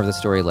much more of the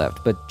story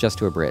left, but just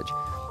to abridge.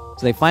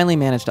 So they finally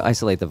managed to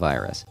isolate the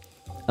virus.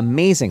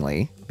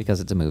 Amazingly, because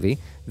it's a movie,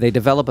 they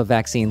develop a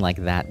vaccine like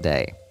that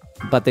day.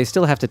 But they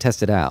still have to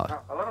test it out.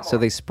 So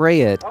they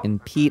spray it in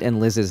Pete and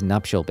Liz's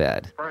nuptial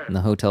bed, in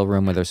the hotel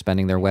room where they're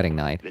spending their wedding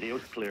night,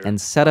 and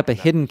set up a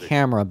hidden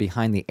camera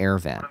behind the air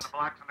vent.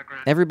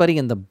 Everybody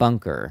in the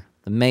bunker,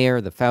 the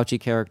mayor, the Fauci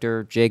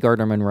character, J.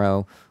 Gardner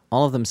Munro,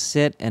 all of them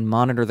sit and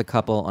monitor the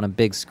couple on a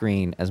big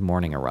screen as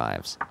morning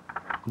arrives.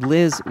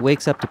 Liz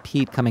wakes up to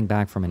Pete coming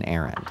back from an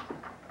errand.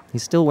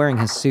 He's still wearing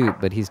his suit,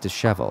 but he's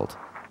disheveled,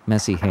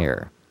 messy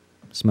hair,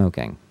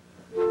 smoking.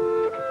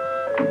 Good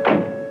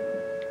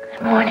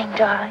morning,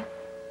 darling.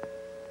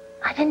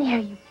 I didn't hear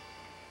you.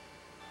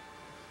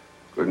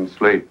 Couldn't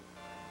sleep.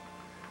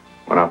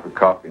 Went out for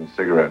coffee and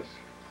cigarettes.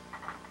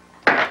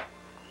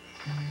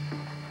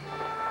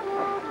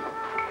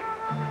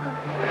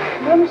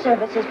 Room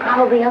service is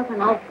probably open.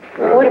 I'll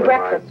order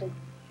breakfast.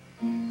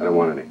 I don't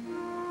want any.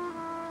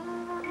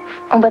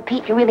 Oh, but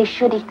Pete, you really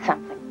should eat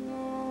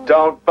something.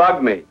 Don't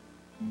bug me.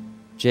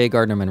 J.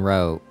 Gardner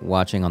Munro,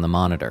 watching on the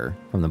monitor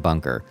from the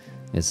bunker,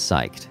 is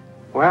psyched.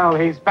 Well,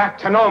 he's back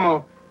to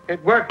normal.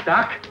 It worked,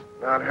 Doc.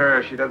 Not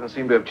her. She doesn't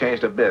seem to have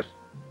changed a bit.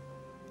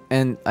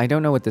 And I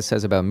don't know what this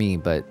says about me,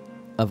 but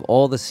of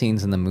all the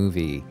scenes in the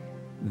movie,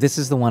 this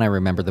is the one I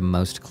remember the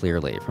most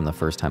clearly from the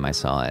first time I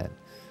saw it.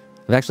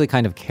 I've actually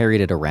kind of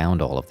carried it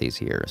around all of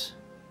these years,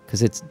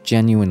 because it's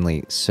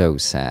genuinely so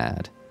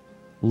sad.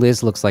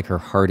 Liz looks like her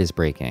heart is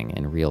breaking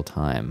in real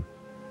time.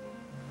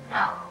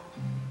 No,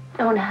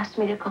 don't ask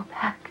me to go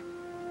back.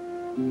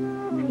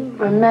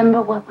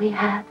 Remember what we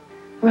had.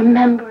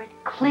 Remember it.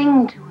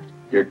 Cling to it.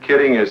 You're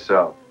kidding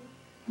yourself.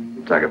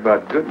 You talk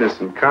about goodness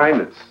and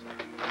kindness.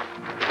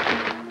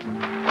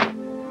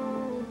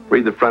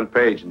 Read the front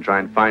page and try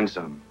and find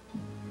some.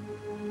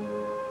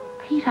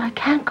 Pete, I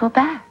can't go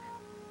back.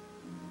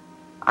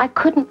 I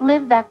couldn't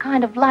live that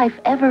kind of life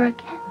ever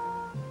again.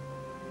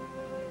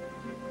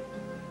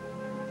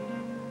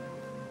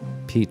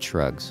 Pete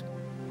shrugs.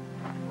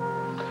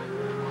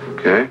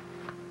 Okay.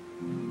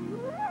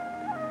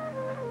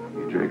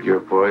 You drink your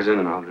poison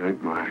and I'll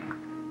drink mine.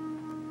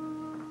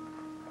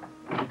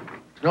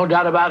 No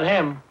doubt about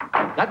him.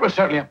 That was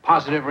certainly a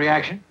positive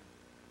reaction.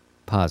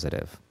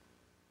 Positive.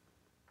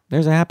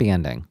 There's a happy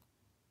ending.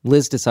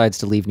 Liz decides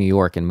to leave New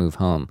York and move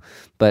home,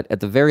 but at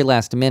the very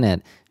last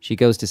minute, she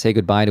goes to say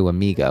goodbye to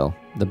Amigo,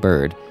 the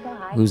bird,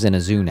 who's in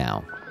a zoo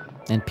now.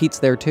 And Pete's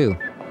there too.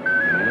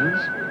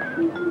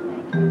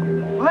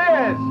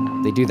 Liz!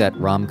 They do that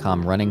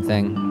rom-com running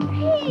thing.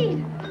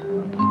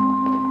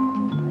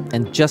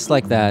 And just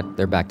like that,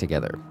 they're back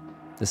together.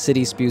 The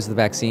city spews the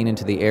vaccine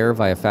into the air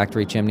via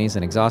factory chimneys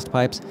and exhaust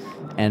pipes,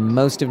 and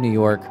most of New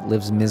York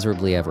lives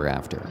miserably ever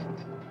after.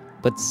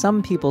 But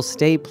some people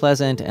stay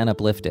pleasant and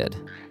uplifted,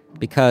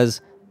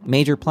 because,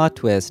 major plot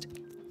twist,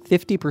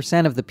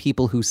 50% of the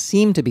people who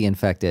seem to be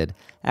infected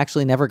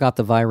actually never got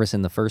the virus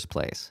in the first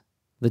place.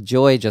 The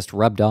joy just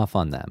rubbed off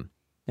on them.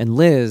 And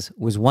Liz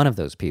was one of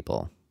those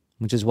people,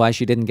 which is why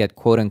she didn't get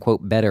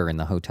quote-unquote better in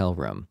the hotel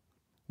room,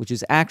 which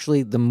is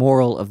actually the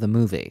moral of the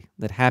movie,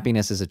 that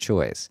happiness is a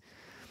choice.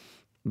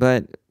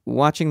 But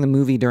watching the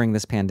movie during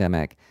this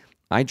pandemic,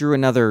 I drew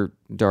another,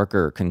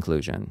 darker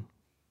conclusion.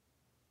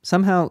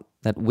 Somehow,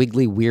 that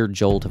wiggly, weird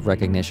jolt of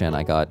recognition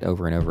I got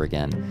over and over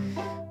again,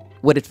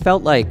 what it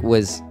felt like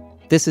was,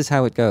 this is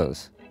how it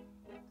goes.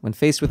 When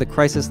faced with a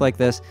crisis like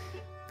this,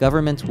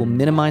 governments will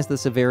minimize the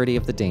severity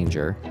of the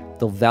danger,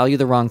 they'll value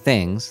the wrong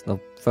things,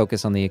 they'll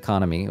focus on the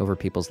economy over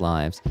people's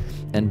lives,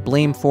 and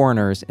blame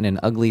foreigners in an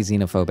ugly,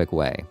 xenophobic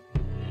way.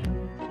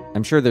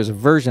 I'm sure there's a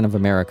version of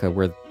America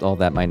where all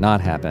that might not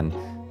happen,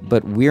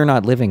 but we're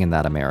not living in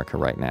that America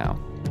right now.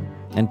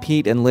 And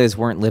Pete and Liz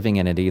weren't living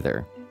in it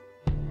either.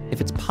 If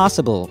it's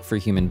possible for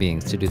human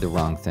beings to do the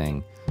wrong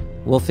thing,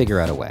 we'll figure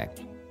out a way.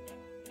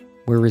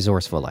 We're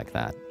resourceful like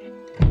that.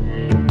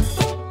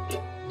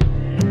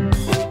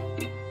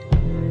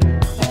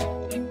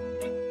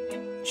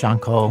 Sean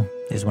Cole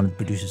is one of the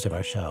producers of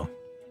our show.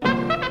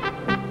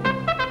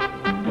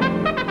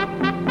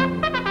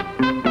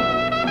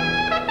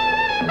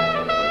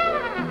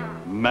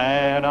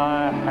 Man,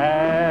 I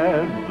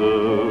had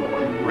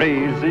the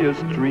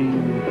craziest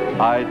dream.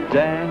 I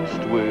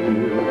danced with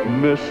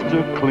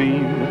Mr.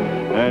 Clean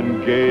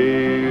and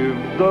gave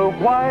the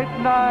white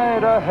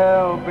knight a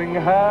helping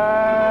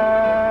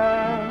hand.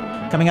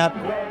 Coming up,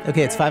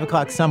 okay, it's 5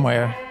 o'clock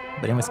somewhere,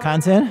 but in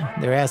Wisconsin,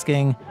 they're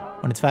asking,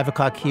 when it's 5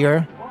 o'clock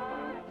here,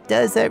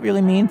 does that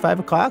really mean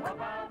 5 o'clock?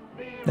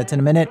 That's in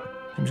a minute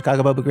from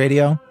Chicago Public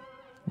Radio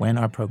when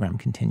our program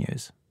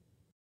continues.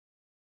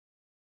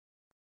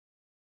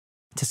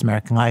 This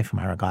American Life, I'm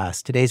Ira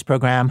Glass. Today's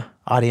program,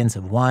 Audience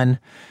of One.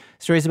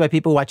 Stories about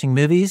people watching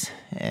movies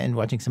and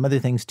watching some other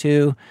things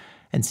too,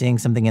 and seeing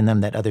something in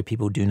them that other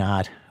people do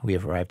not. We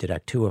have arrived at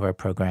Act 2 of our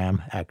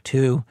program. Act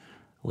 2,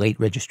 late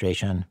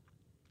registration.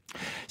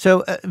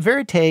 So,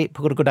 verite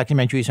political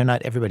documentaries are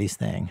not everybody's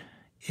thing,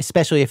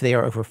 especially if they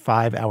are over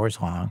 5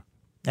 hours long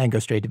and go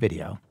straight to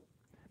video.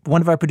 But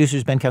one of our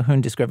producers, Ben Calhoun,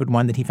 discovered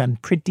one that he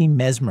found pretty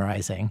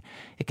mesmerizing.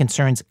 It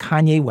concerns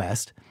Kanye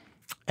West.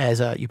 As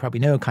you probably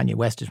know, Kanye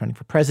West is running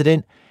for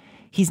president.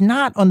 He's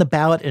not on the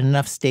ballot in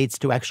enough states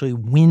to actually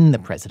win the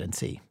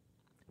presidency,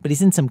 but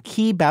he's in some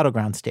key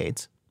battleground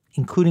states,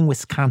 including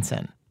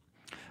Wisconsin.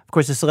 Of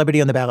course, a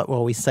celebrity on the ballot will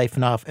always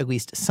siphon off at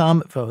least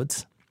some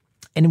votes.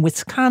 And in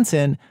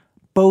Wisconsin,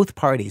 both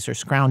parties are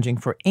scrounging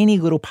for any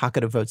little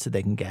pocket of votes that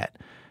they can get.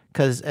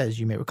 Because, as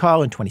you may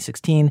recall, in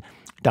 2016,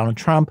 Donald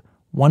Trump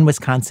won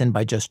Wisconsin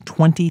by just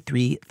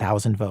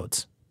 23,000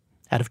 votes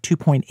out of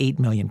 2.8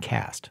 million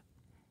cast.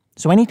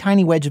 So any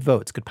tiny wedge of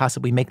votes could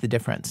possibly make the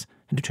difference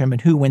and determine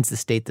who wins the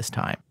state this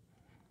time.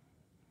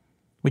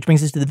 Which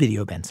brings us to the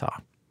video Ben saw.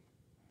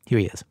 Here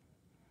he is.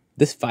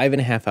 This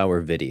 5.5-hour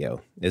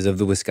video is of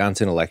the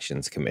Wisconsin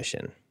Elections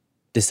Commission,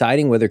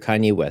 deciding whether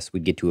Kanye West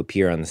would get to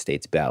appear on the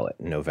state's ballot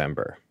in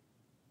November.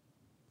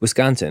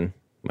 Wisconsin,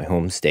 my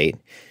home state,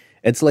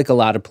 it's like a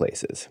lot of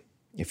places.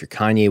 If you're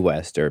Kanye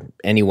West or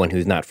anyone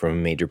who's not from a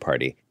major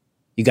party,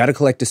 you got to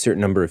collect a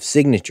certain number of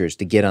signatures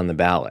to get on the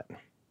ballot.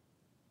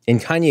 In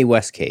Kanye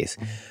West's case,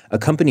 a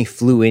company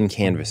flew in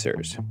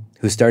canvassers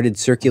who started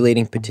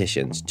circulating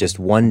petitions just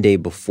one day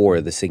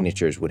before the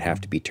signatures would have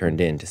to be turned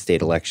in to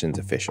state elections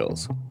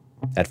officials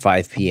at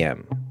 5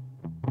 p.m.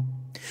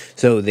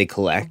 So they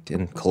collect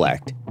and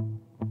collect.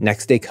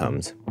 Next day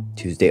comes,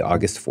 Tuesday,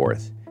 August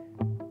 4th,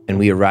 and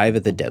we arrive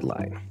at the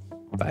deadline,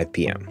 5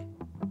 p.m.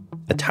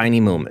 A tiny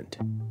moment,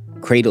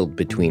 cradled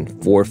between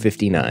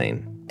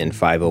 4:59 and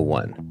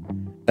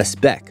 5:01, a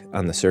speck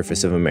on the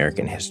surface of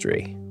American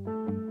history,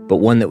 but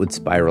one that would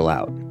spiral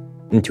out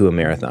into a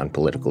marathon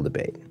political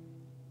debate.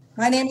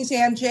 My name is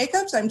Ann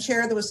Jacobs. I'm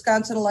chair of the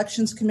Wisconsin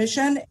Elections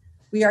Commission.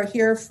 We are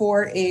here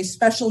for a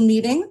special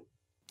meeting.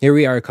 Here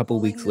we are a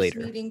couple weeks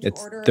later.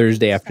 It's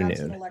Thursday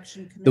afternoon.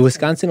 The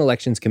Wisconsin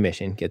Elections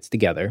Commission gets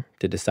together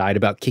to decide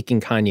about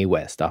kicking Kanye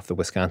West off the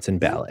Wisconsin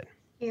ballot.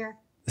 Here.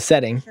 The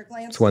setting,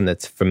 it's one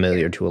that's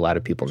familiar to a lot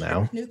of people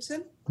now.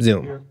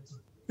 Zoom.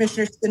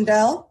 Commissioner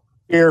Spindell.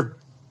 Here.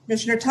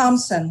 Commissioner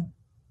Thompson.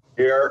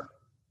 Here.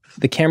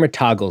 The camera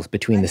toggles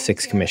between the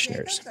 6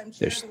 commissioners.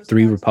 There's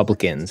 3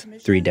 Republicans,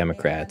 3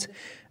 Democrats.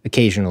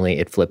 Occasionally,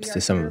 it flips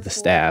to some of the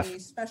staff.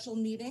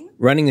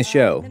 Running the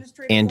show,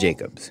 Ann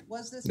Jacobs,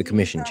 the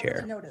commission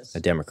chair, a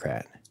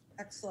Democrat.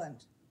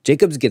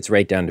 Jacobs gets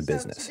right down to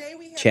business.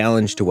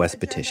 Challenge to West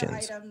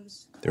petitions.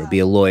 There will be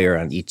a lawyer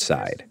on each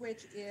side.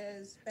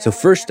 So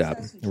first up,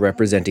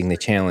 representing the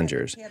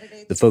challengers,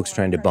 the folks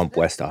trying to bump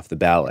West off the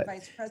ballot,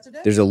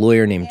 there's a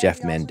lawyer named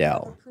Jeff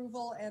Mandel.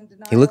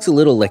 He looks a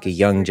little like a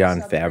young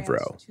Jon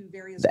Favreau,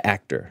 the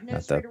actor,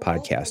 not the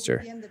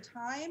podcaster.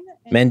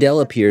 Mandel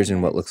appears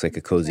in what looks like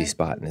a cozy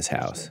spot in his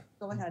house.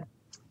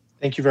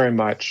 Thank you very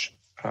much.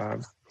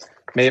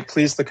 May it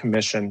please the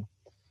commission.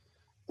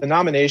 The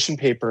nomination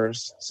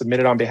papers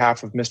submitted on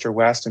behalf of Mr.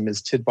 West and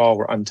Ms. Tidball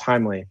were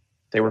untimely.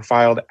 They were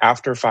filed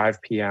after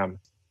 5 p.m.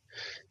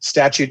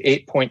 Statute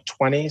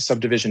 8.20,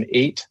 Subdivision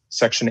 8,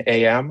 Section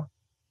AM,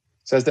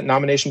 says that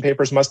nomination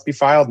papers must be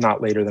filed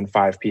not later than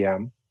 5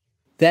 p.m.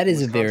 That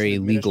is a very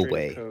legal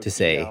way to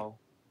say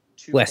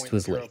West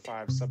was late.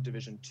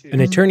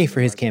 An attorney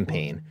for his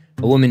campaign,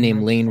 a woman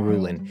named Lane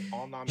Rulin,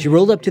 she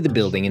rolled up to the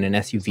building in an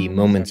SUV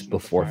moments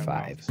before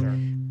 5.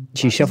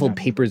 She shuffled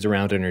papers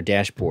around on her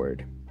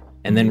dashboard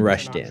and then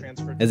rushed in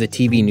as a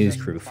TV news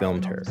crew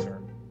filmed her.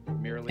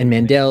 And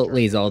Mandel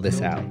lays all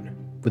this out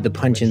with the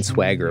punch-in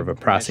swagger of a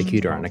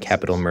prosecutor on a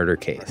capital murder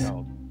case,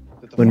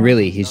 when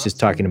really he's just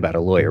talking about a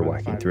lawyer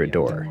walking through a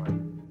door.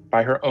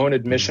 By her own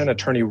admission,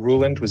 Attorney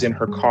Ruland was in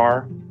her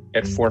car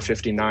at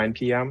 4:59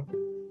 p.m.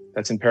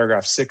 That's in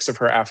paragraph 6 of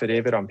her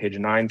affidavit on page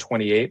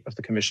 928 of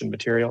the commission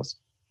materials.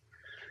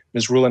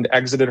 Ms. Ruland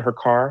exited her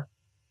car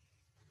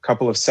a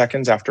couple of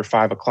seconds after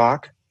 5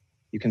 o'clock.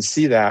 You can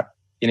see that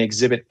in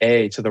Exhibit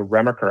A to the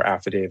Remacher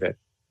affidavit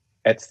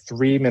at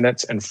 3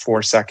 minutes and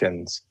 4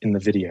 seconds in the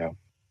video.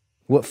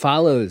 What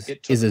follows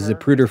is a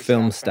Zapruder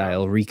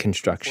film-style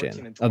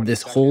reconstruction of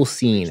this whole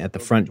scene at the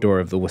front door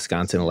of the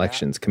Wisconsin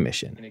Elections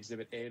Commission,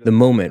 the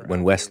moment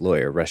when West's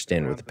lawyer rushed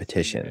in with the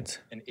petitions.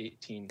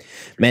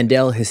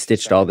 Mandel has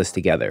stitched all this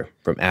together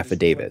from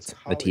affidavits,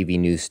 a TV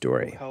news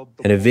story,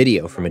 and a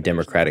video from a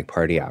Democratic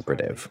Party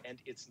operative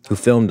who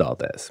filmed all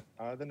this,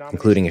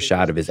 including a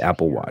shot of his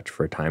Apple Watch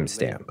for a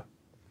timestamp.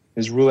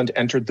 Ms. Ruland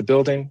entered the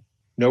building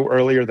no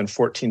earlier than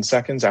 14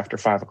 seconds after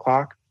 5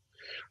 o'clock.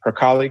 Her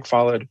colleague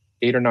followed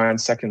 8 or 9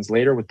 seconds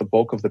later with the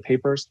bulk of the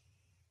papers.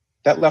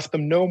 That left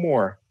them no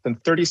more than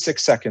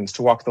 36 seconds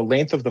to walk the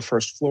length of the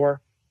first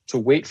floor, to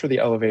wait for the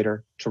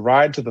elevator, to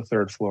ride to the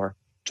third floor,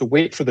 to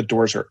wait for the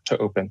doors to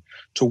open,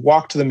 to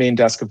walk to the main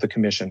desk of the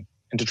commission,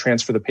 and to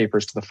transfer the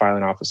papers to the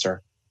filing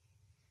officer.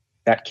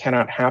 That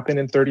cannot happen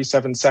in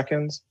 37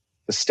 seconds.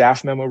 The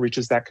staff memo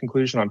reaches that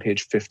conclusion on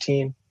page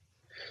 15.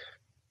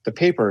 The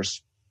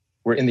papers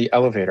were in the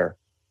elevator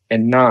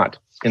and not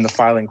in the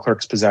filing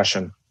clerk's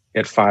possession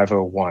at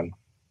 5:01.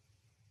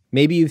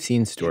 Maybe you've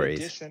seen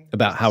stories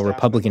about how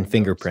Republican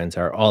fingerprints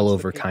are all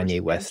over Kanye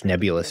West's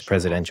nebulous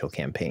presidential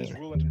campaign.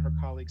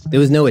 There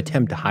was no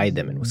attempt to hide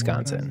them in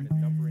Wisconsin.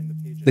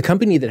 The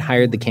company that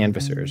hired the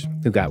canvassers,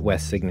 who got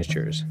West's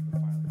signatures,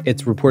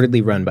 it's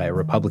reportedly run by a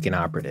Republican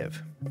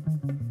operative.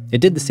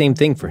 It did the same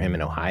thing for him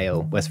in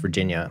Ohio, West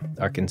Virginia,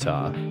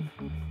 Arkansas.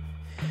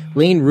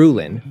 Lane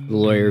Ruland, the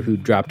lawyer who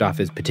dropped off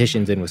his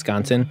petitions in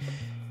Wisconsin,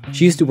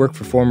 she used to work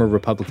for former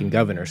Republican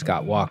Governor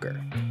Scott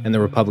Walker and the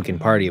Republican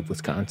Party of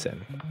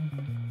Wisconsin.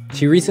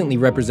 She recently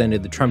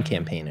represented the Trump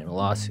campaign in a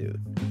lawsuit.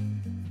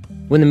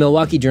 When the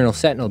Milwaukee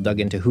Journal-Sentinel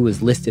dug into who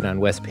was listed on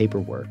West's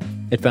paperwork,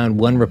 it found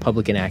one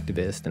Republican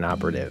activist and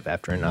operative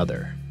after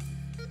another.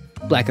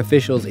 Black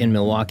officials in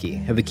Milwaukee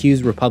have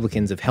accused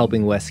Republicans of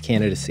helping West's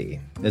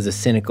candidacy as a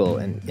cynical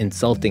and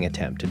insulting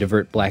attempt to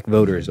divert black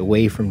voters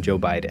away from Joe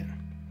Biden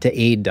to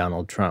aid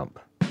Donald Trump.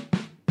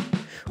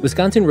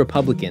 Wisconsin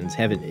Republicans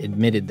haven't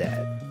admitted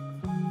that.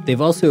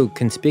 They've also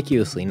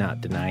conspicuously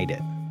not denied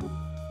it.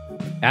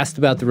 Asked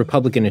about the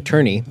Republican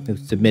attorney who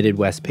submitted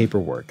West's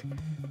paperwork,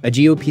 a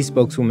GOP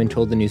spokeswoman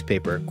told the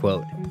newspaper,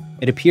 quote,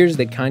 "It appears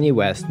that Kanye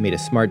West made a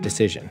smart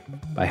decision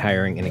by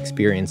hiring an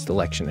experienced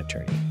election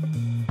attorney."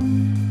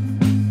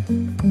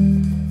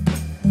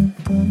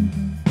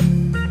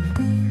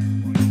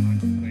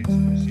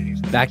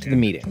 Back to the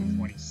meeting.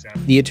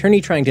 The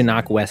attorney trying to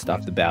knock West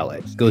off the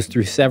ballot goes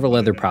through several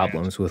other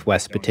problems with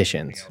West's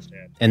petitions.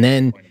 And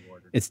then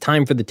it's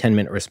time for the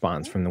 10-minute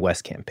response from the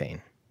West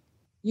campaign.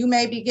 You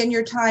may begin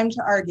your time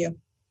to argue.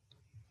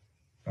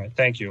 All right,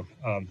 thank you.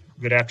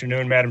 Good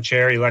afternoon, Madam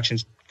Chair,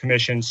 Elections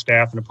Commission,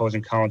 staff, and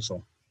opposing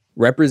counsel.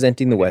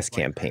 Representing the West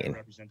campaign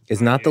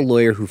is not the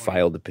lawyer who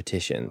filed the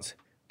petitions,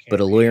 but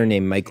a lawyer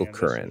named Michael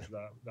Curran.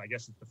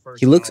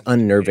 He looks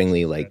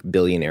unnervingly like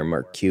billionaire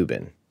Mark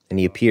Cuban, and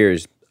he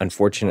appears,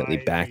 unfortunately,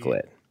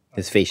 backlit,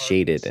 his face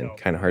shaded and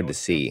kind of hard to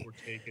see.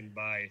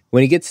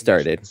 When he gets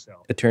started,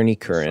 attorney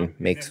Curran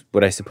makes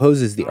what I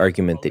suppose is the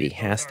argument that he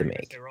has to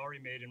make,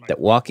 that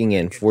walking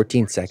in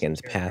 14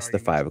 seconds past the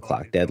 5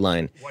 o'clock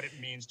deadline,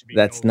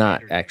 that's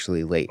not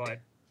actually late.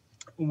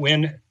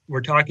 When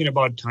we're talking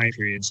about time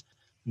periods,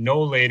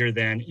 no later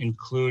than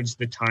includes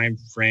the time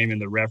frame in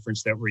the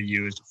reference that were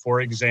used.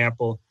 For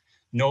example,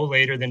 no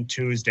later than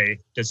Tuesday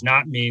does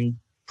not mean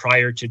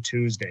prior to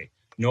Tuesday.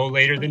 No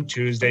later than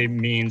Tuesday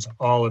means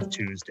all of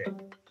Tuesday.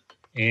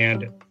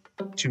 And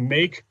to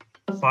make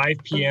 5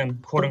 p.m.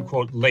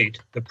 quote-unquote late,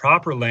 the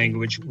proper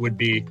language would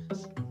be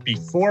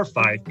before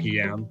 5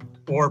 p.m.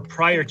 or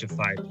prior to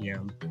 5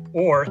 p.m.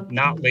 or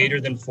not later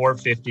than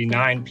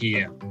 4:59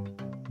 p.m.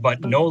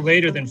 But no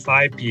later than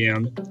 5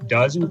 p.m.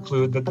 does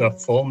include the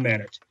full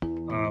minute.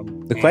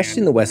 The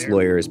question the West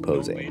lawyer is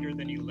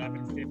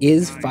posing,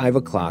 is 5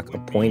 o'clock a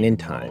point in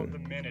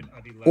time,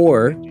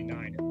 or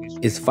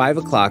is 5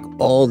 o'clock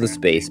all the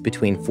space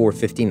between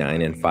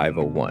 4:59 and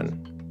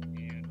 5:01?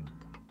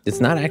 It's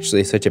not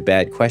actually such a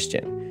bad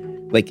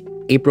question. Like,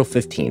 April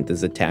 15th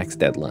is a tax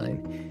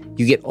deadline.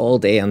 You get all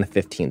day on the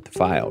 15th to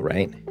file,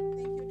 right?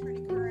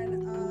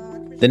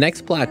 The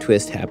next plot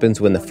twist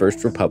happens when the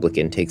first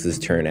Republican takes his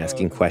turn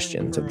asking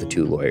questions of the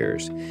two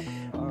lawyers.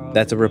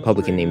 That's a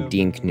Republican named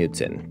Dean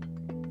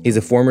Knudsen. He's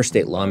a former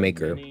state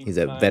lawmaker. He's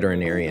a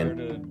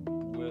veterinarian.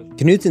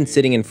 Knudsen's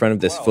sitting in front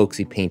of this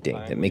folksy painting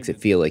that makes it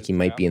feel like he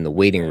might be in the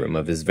waiting room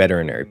of his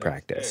veterinary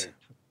practice.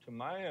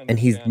 And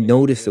he's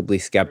noticeably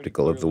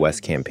skeptical of the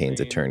West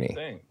campaign's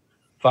attorney.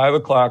 5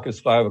 o'clock is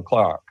 5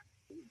 o'clock.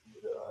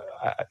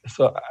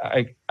 So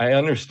I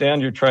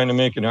understand you're trying to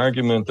make an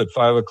argument that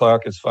 5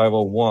 o'clock is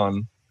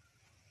 5:01,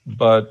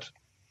 but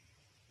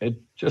it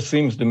just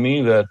seems to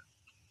me that,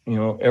 you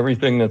know,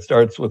 everything that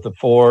starts with a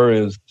 4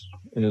 is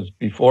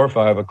before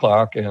 5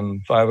 o'clock,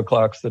 and 5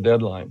 o'clock's the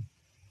deadline.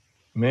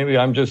 Maybe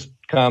I'm just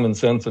common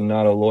sense and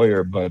not a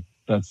lawyer, but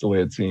that's the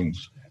way it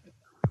seems.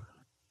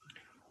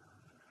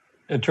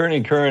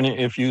 Attorney Curran,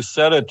 if you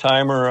set a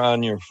timer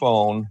on your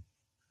phone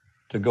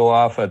to go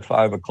off at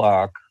 5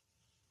 o'clock,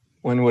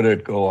 when would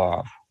it go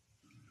off?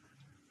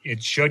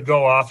 It should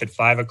go off at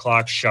 5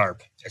 o'clock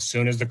sharp, as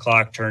soon as the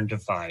clock turned to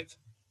 5.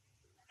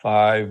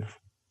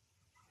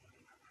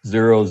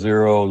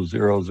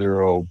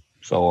 5:00,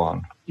 so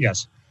on.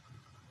 Yes.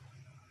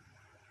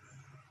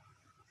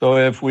 So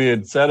if we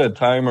had set a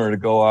timer to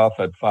go off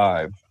at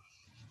 5,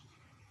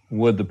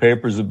 would the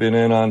papers have been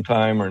in on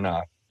time or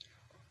not?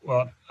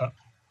 Well,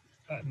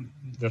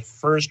 the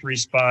first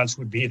response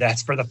would be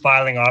that's for the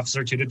filing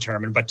officer to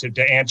determine. But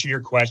to answer your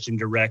question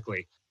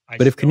directly.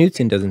 But if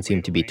Knutson doesn't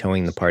seem to be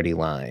towing the party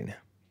line,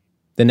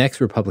 the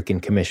next Republican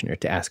commissioner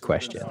to ask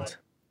questions,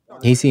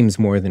 he seems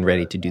more than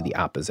ready to do the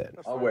opposite.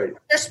 I'll wait.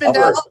 Mr.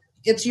 Spindell,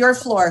 it's your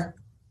floor.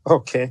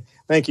 Okay,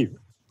 thank you.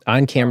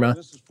 On camera,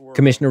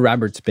 Commissioner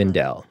Robert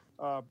Spindell.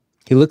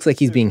 He looks like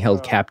he's being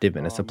held captive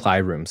in a supply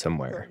room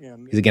somewhere.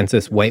 He's against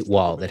this white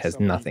wall that has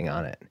nothing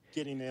on it.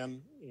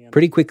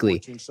 Pretty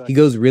quickly, he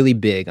goes really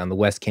big on the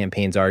West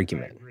campaign's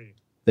argument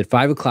that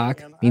 5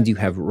 o'clock means you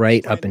have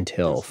right up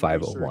until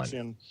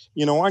 5:01.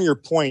 You know, on your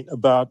point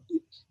about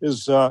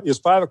is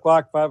 5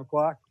 o'clock 5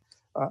 o'clock?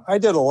 I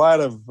did a lot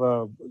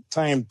of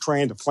time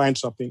trying to find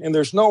something, and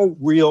there's no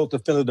real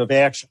definitive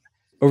action.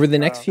 Over the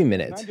next few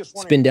minutes,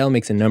 Spindell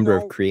makes a number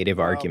of creative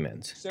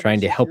arguments,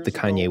 trying to help the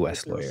Kanye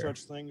West lawyer.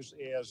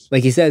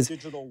 Like he says,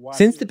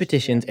 since the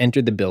petitions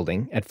entered the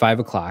building at 5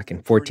 o'clock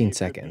and 14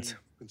 seconds,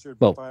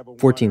 well,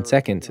 14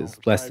 seconds is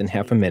less than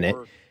half a minute,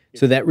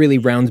 so that really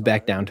rounds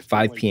back down to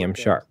 5 p.m.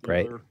 sharp,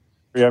 right?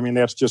 Yeah, I mean,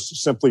 that's just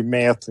simply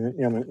math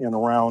in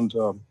around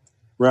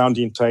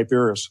rounding type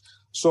errors.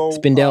 So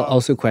Spindell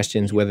also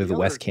questions whether the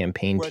West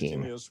campaign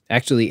team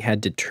actually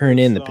had to turn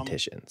in the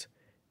petitions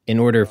in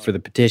order for the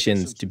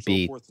petitions to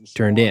be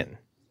turned in.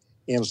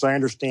 And as I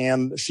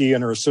understand, she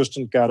and her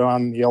assistant got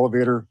on the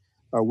elevator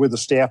with a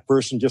staff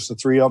person, just the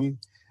three of them.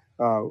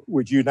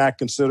 Would you not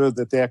consider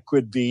that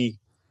could be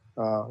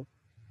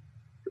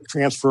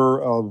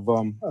transfer of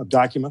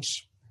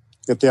documents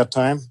at that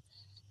time?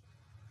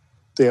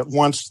 That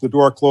once the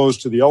door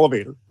closed to the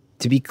elevator.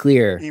 To be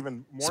clear,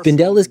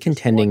 Spindell is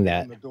contending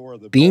that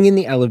being in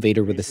the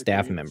elevator with a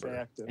staff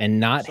member and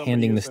not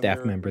handing the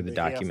staff member the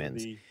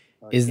documents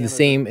is the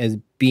same as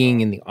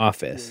being in the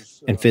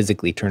office and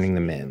physically turning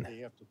them in.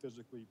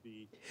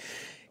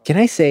 Can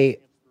I say,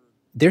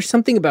 there's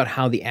something about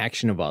how the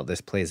action of all this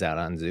plays out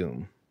on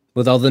Zoom,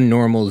 with all the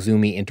normal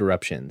Zoomy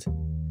interruptions.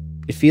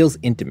 It feels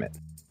intimate.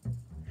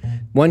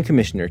 One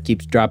commissioner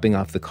keeps dropping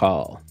off the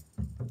call.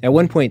 At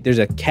one point, there's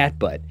a cat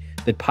butt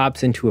that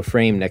pops into a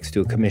frame next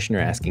to a commissioner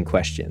asking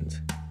questions.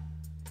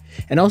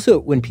 And also,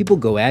 when people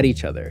go at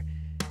each other,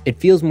 it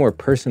feels more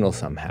personal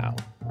somehow,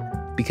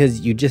 because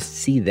you just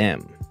see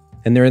them.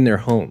 And they're in their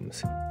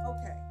homes.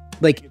 Okay.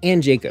 Like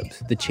Ann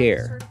Jacobs, the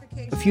chair.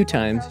 A few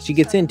times, she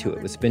gets into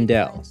it with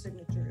Spindell.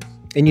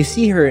 And you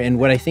see her in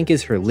what I think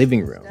is her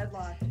living room.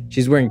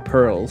 She's wearing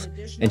pearls,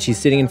 and she's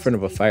sitting in front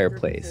of a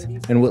fireplace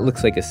and what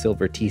looks like a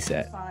silver tea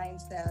set.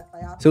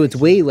 So it's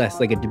way less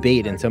like a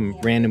debate in some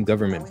random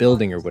government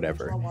building or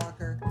whatever,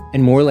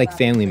 and more like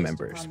family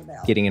members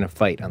getting in a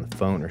fight on the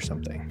phone or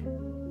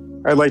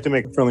something. I'd like to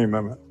make a friendly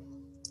amendment.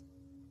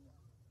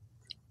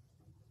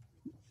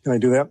 Can I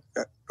do that?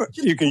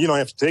 You don't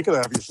have to take it,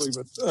 obviously,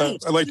 but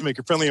I'd like to make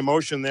a friendly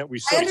motion that we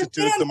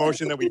substitute the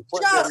motion that we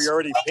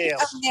already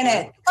passed. Wait a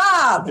minute,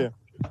 Bob. Yeah.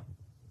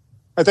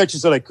 I thought you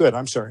said I could.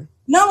 I'm sorry.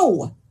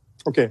 No.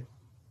 Okay.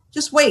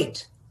 Just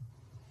wait.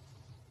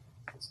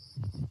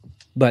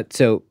 But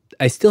so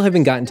I still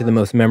haven't gotten to the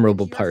most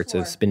memorable parts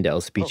of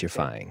Spindell's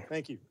speechifying.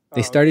 Thank you.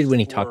 They started when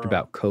he talked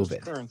about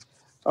COVID.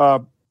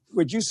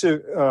 Would you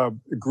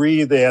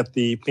agree that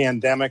the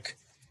pandemic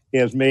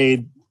has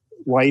made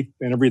life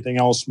and everything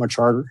else much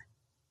harder?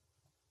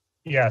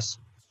 Yes.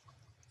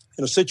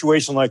 In a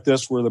situation like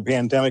this where the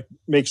pandemic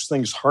makes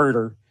things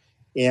harder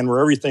and where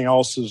everything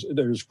else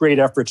there's great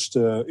efforts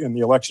in the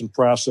election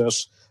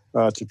process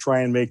to try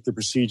and make the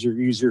procedure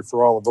easier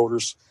for all the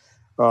voters,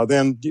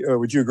 then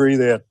would you agree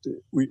that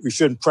we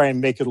should try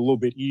and make it a little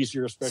bit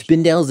easier?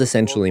 Spindell's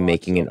essentially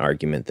making an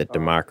argument that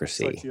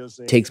democracy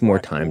takes more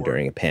time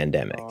during a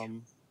pandemic.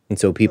 And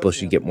so people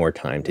should get more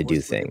time to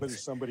do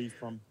things.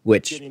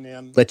 Which,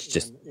 let's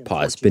just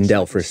pause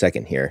Spindell for a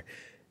second here.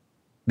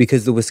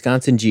 Because the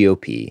Wisconsin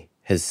GOP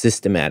has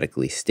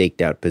systematically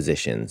staked out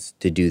positions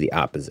to do the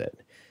opposite.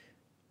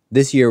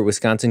 This year,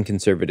 Wisconsin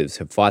conservatives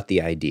have fought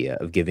the idea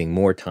of giving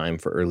more time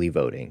for early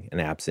voting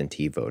and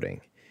absentee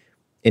voting.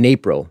 In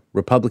April,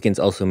 Republicans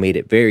also made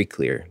it very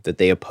clear that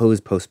they oppose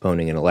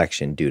postponing an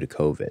election due to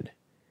COVID,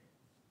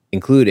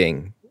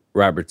 including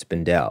Robert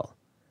Spindell,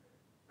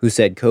 who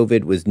said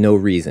COVID was no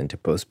reason to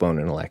postpone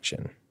an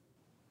election.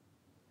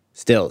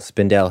 Still,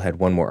 Spindell had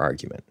one more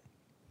argument.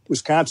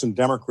 Wisconsin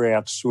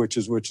Democrats, which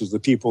is the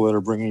people that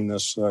are bringing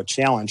this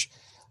challenge,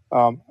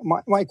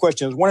 my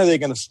question is, when are they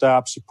going to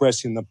stop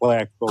suppressing the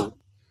black vote?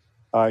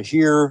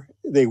 Here,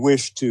 they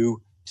wish to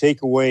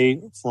take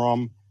away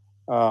from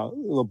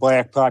the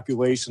black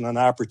population an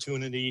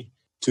opportunity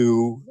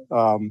to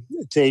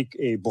take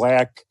a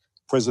black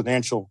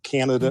presidential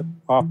candidate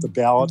off the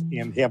ballot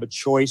and have a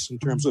choice in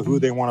terms of who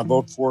they want to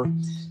vote for.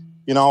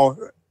 You know,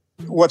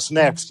 what's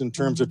next in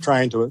terms of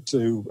trying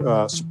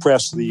to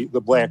suppress the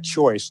black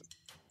choice?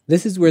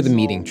 This is where the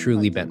meeting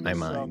truly bent my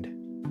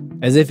mind.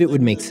 as if it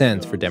would make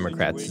sense for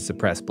Democrats to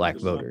suppress black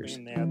voters.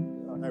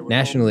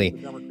 Nationally,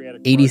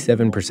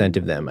 87%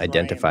 of them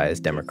identify as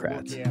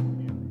Democrats.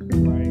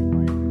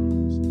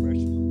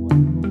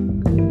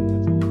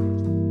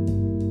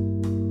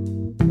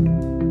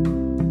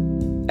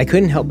 I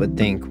couldn't help but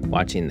think,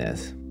 watching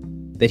this,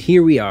 that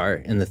here we are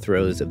in the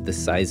throes of the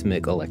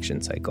seismic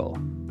election cycle,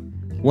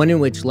 one in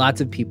which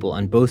lots of people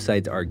on both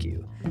sides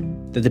argue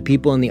that the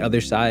people on the other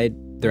side,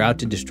 they're out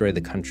to destroy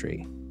the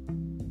country.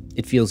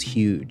 It feels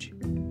huge.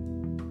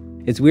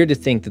 It's weird to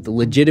think that the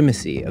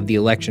legitimacy of the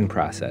election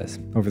process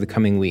over the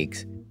coming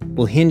weeks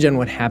will hinge on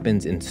what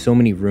happens in so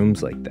many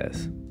rooms like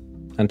this,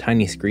 on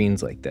tiny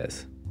screens like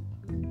this.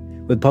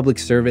 With public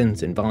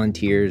servants and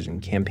volunteers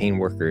and campaign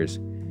workers,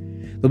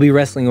 they'll be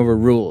wrestling over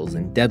rules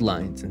and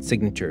deadlines and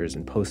signatures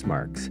and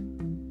postmarks.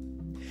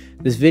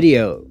 This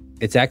video,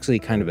 it's actually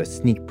kind of a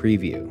sneak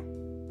preview.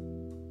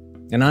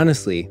 And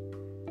honestly,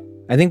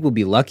 I think we'll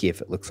be lucky if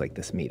it looks like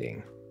this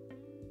meeting.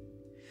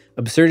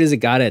 Absurd as it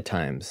got at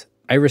times,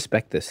 I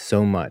respect this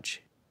so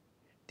much.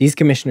 These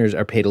commissioners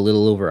are paid a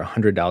little over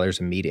 $100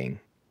 a meeting.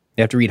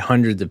 They have to read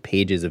hundreds of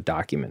pages of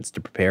documents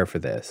to prepare for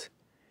this.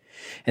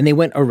 And they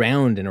went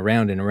around and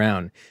around and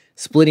around,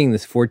 splitting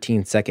this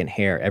 14-second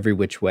hair every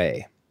which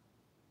way.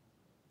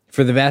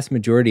 For the vast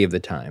majority of the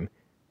time,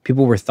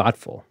 people were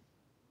thoughtful,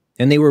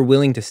 and they were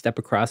willing to step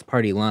across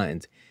party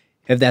lines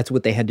if that's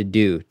what they had to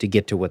do to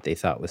get to what they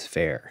thought was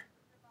fair.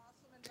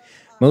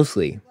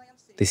 Mostly,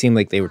 they seemed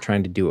like they were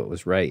trying to do what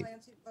was right.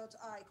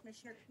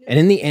 And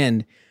in the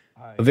end,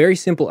 a very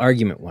simple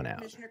argument won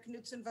out.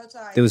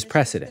 There was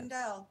precedent,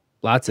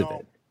 lots of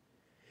it.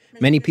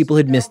 Many people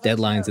had missed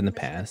deadlines in the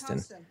past,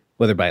 and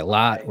whether by a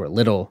lot or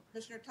little,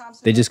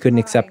 they just couldn't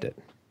accept it.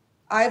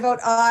 I vote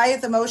aye.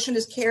 The motion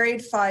is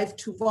carried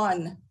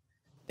 5-1.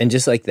 And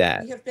just like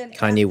that,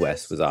 Kanye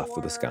West was off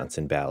the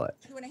Wisconsin ballot.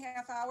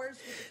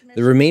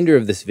 The remainder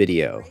of this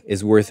video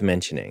is worth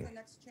mentioning.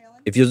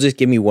 If you'll just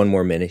give me one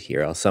more minute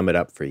here, I'll sum it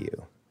up for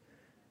you.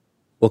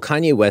 While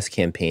Kanye West's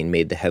campaign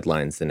made the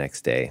headlines the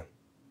next day,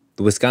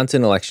 the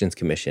Wisconsin Elections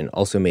Commission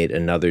also made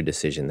another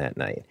decision that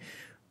night,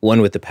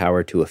 one with the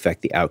power to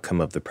affect the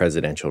outcome of the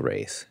presidential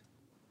race.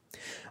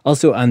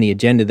 Also on the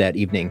agenda that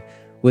evening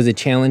was a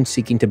challenge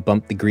seeking to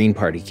bump the Green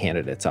Party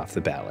candidates off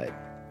the ballot,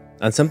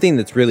 on something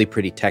that's really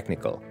pretty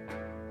technical.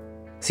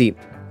 See,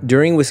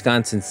 during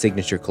Wisconsin's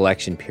signature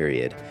collection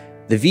period,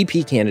 the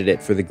VP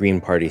candidate for the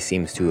Green Party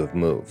seems to have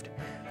moved.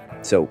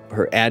 So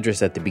her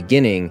address at the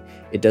beginning,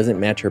 it doesn't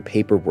match her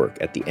paperwork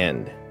at the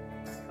end.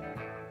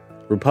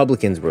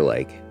 Republicans were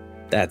like,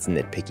 that's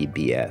nitpicky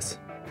BS.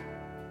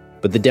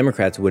 But the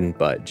Democrats wouldn't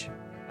budge.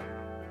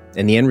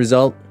 And the end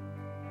result?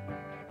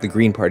 The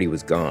Green Party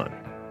was gone.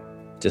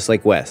 Just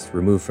like West,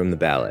 removed from the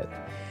ballot.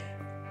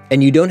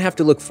 And you don't have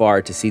to look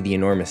far to see the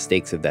enormous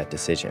stakes of that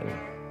decision.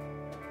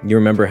 You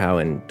remember how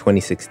in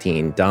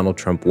 2016, Donald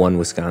Trump won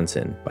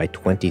Wisconsin by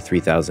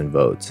 23,000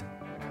 votes.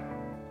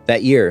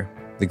 That year,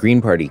 the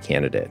Green Party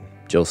candidate,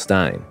 Jill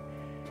Stein,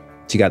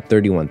 she got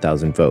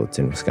 31,000 votes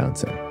in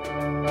Wisconsin.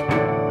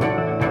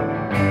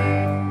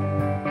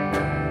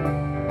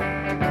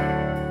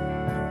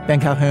 Ben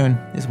Calhoun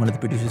is one of the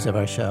producers of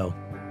our show.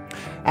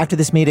 After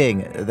this meeting,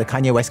 the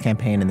Kanye West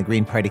campaign and the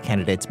Green Party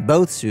candidates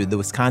both sued the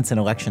Wisconsin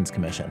Elections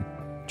Commission,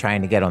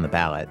 trying to get on the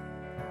ballot.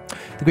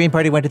 The Green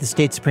Party went to the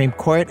state Supreme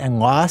Court and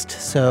lost,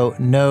 so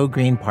no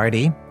Green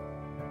Party.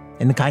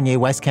 In the Kanye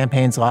West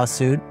campaign's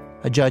lawsuit,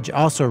 a judge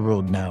also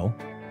ruled no.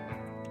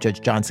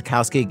 Judge John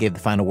Sikowski gave the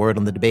final word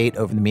on the debate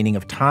over the meaning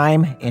of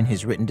time in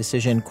his written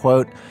decision,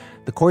 quote,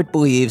 "The court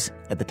believes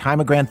at the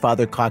time a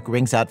grandfather clock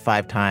rings out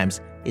 5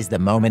 times is the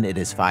moment it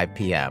is 5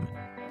 p.m.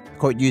 The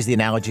court used the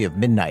analogy of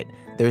midnight.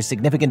 There is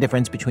significant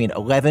difference between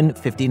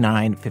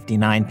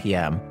 11:59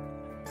 p.m.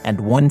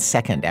 and 1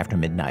 second after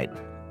midnight.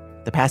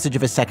 The passage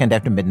of a second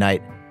after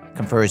midnight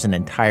confers an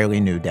entirely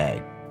new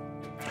day."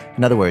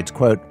 In other words,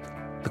 quote,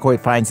 the court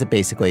finds that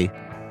basically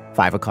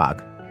 5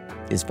 o'clock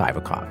is 5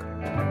 o'clock.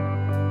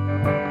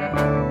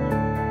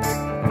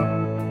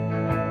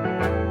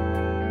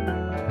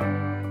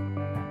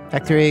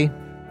 Fact 3,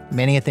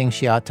 many a thing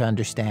she ought to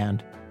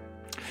understand.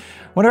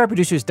 One of our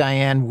producers,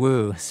 Diane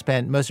Wu,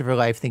 spent most of her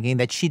life thinking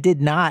that she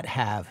did not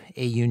have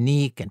a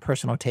unique and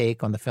personal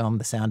take on the film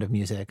The Sound of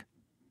Music.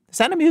 The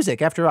Sound of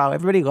Music, after all,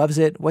 everybody loves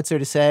it. What's there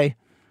to say?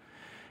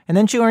 And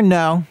then she learned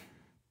no.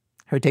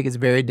 Her take is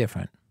very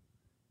different.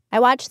 I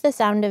watched The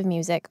Sound of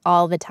Music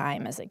all the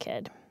time as a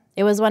kid.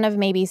 It was one of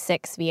maybe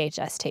 6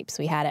 VHS tapes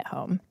we had at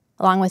home,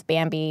 along with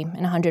Bambi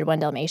and 101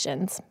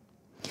 Dalmatians.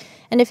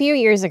 And a few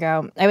years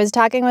ago, I was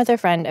talking with a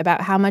friend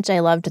about how much I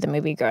loved the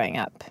movie growing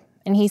up.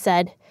 And he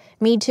said,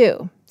 "Me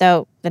too,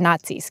 though the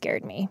Nazis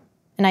scared me."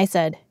 And I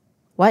said,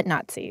 "What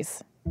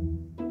Nazis?"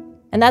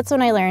 And that's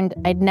when I learned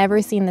I'd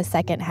never seen the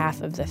second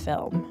half of the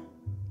film.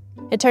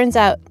 It turns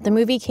out the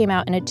movie came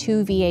out in a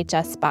 2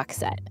 VHS box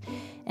set,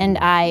 and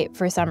I,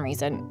 for some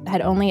reason,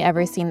 had only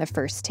ever seen the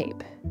first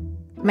tape.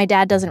 My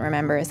dad doesn't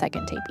remember a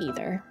second tape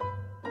either.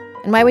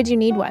 And why would you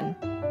need one?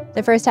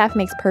 The first half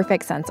makes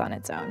perfect sense on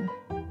its own.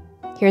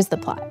 Here's the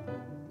plot.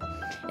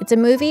 It's a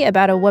movie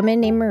about a woman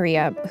named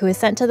Maria who is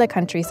sent to the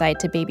countryside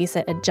to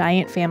babysit a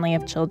giant family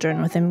of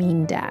children with a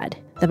mean dad,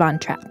 the Von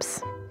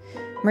Trapps.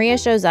 Maria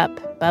shows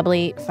up,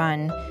 bubbly,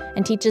 fun,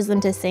 and teaches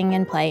them to sing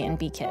and play and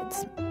be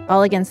kids,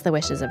 all against the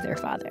wishes of their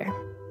father.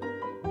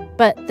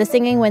 But the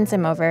singing wins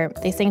him over,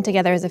 they sing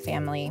together as a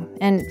family,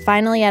 and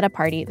finally at a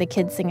party, the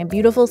kids sing a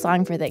beautiful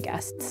song for the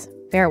guests,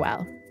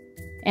 Farewell.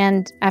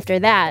 And after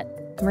that,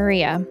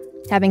 Maria,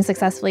 having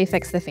successfully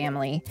fixed the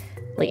family,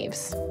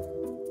 leaves.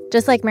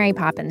 Just like Mary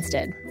Poppins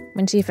did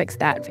when she fixed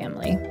that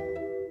family.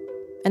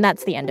 And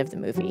that's the end of the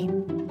movie.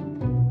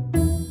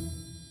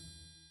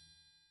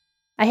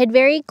 I had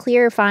very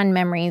clear, fond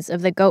memories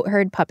of the goat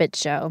herd puppet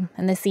show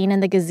and the scene in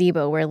the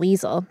gazebo where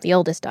Liesl, the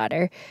oldest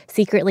daughter,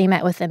 secretly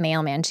met with the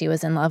mailman she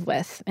was in love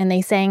with, and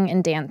they sang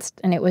and danced,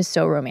 and it was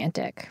so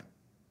romantic.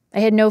 I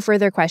had no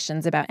further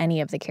questions about any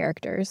of the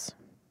characters.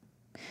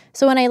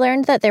 So when I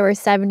learned that there were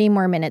 70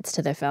 more minutes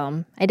to the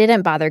film, I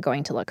didn't bother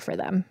going to look for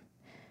them.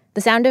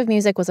 The Sound of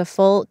Music was a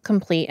full,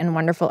 complete, and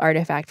wonderful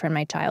artifact from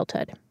my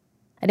childhood.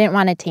 I didn't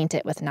want to taint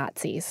it with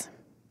Nazis.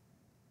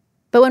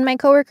 But when my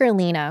coworker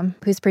Lena,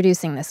 who's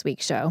producing this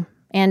week's show,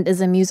 and is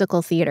a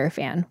musical theater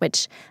fan,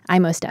 which I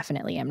most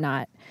definitely am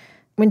not,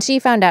 when she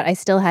found out I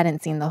still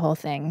hadn't seen the whole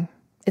thing,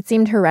 it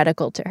seemed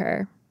heretical to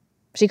her.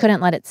 She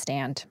couldn't let it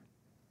stand.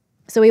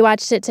 So we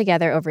watched it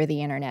together over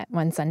the internet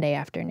one Sunday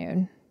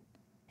afternoon.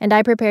 And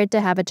I prepared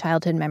to have a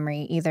childhood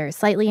memory either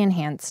slightly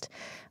enhanced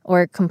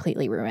or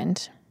completely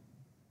ruined.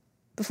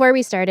 Before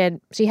we started,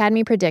 she had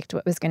me predict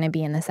what was going to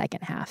be in the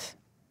second half.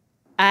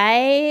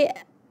 I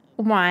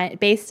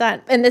want,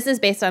 and this is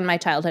based on my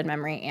childhood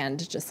memory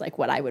and just like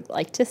what I would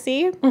like to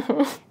see,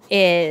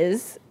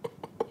 is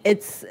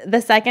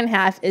the second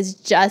half is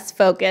just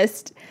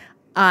focused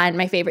on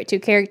my favorite two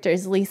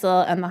characters,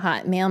 Liesl and the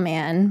hot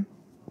mailman.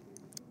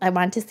 I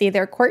want to see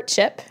their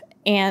courtship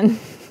and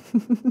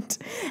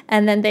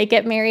then they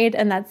get married,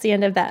 and that's the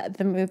end of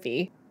the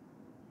movie.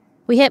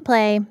 We hit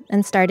play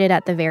and started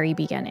at the very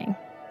beginning.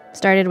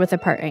 Started with a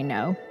part I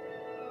know.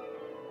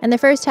 And the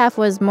first half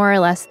was more or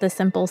less the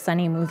simple,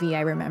 sunny movie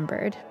I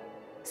remembered.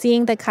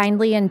 Seeing the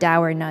kindly and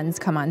dour nuns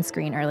come on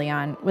screen early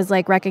on was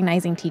like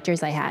recognizing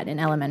teachers I had in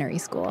elementary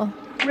school.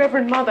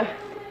 Reverend Mother.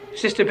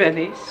 Sister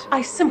Bernice.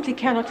 I simply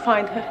cannot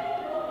find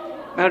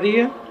her.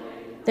 Maria?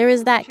 There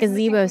was that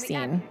gazebo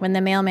scene when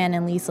the mailman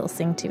and Liesl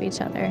sing to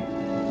each other.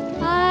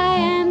 I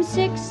am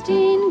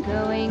 16,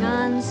 going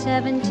on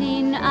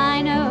 17.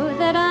 I know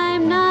that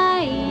I'm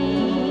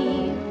naive.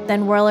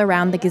 Then whirl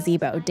around the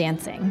gazebo,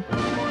 dancing.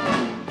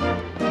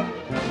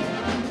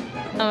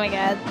 Oh my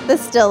God,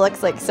 this still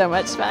looks like so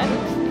much fun.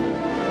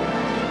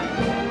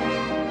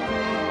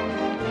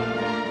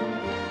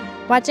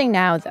 Watching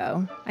now,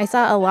 though, I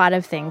saw a lot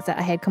of things that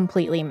I had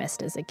completely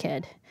missed as a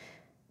kid.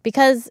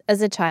 Because,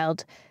 as a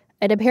child,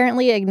 I'd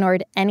apparently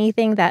ignored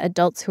anything that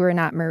adults who were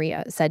not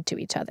Maria said to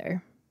each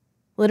other.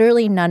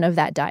 Literally none of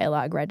that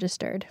dialogue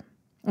registered.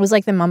 It was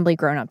like the mumbly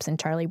grown-ups in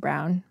Charlie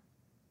Brown.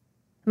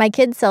 My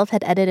kid self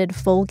had edited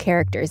full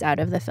characters out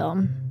of the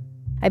film.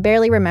 I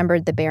barely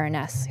remembered the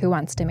Baroness who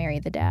wants to marry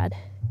the dad.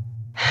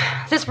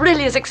 This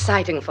really is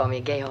exciting for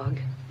me, Georg,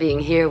 being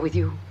here with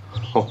you.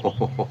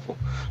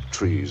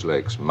 Trees,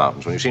 lakes,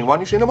 mountains. When you've seen one,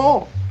 you've seen them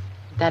all.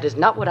 That is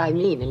not what I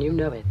mean, and you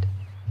know it.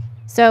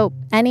 So,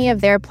 any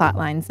of their plot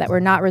lines that were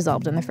not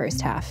resolved in the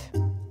first half,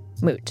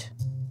 moot.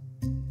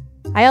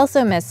 I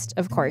also missed,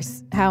 of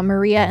course, how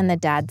Maria and the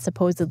dad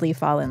supposedly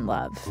fall in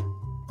love.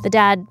 The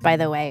dad, by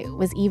the way,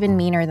 was even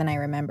meaner than I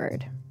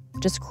remembered.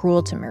 Just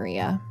cruel to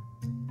Maria.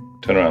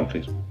 Turn around,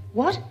 please.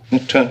 What?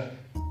 Turn.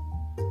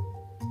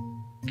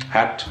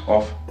 Hat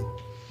off.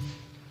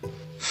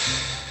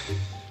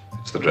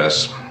 It's the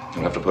dress.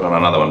 You'll have to put on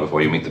another one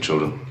before you meet the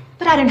children.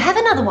 But I don't have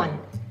another one.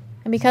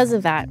 And because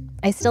of that,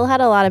 I still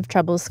had a lot of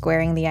trouble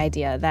squaring the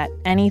idea that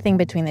anything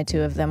between the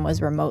two of them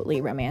was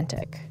remotely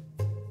romantic.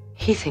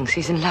 He thinks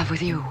he's in love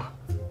with you.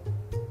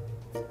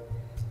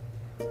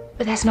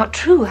 But that's not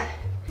true.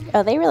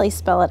 Oh, they really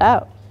spell it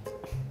out.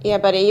 Yeah,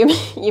 buddy,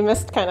 you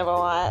missed kind of a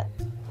lot.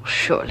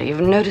 Surely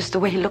you've noticed the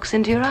way he looks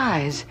into your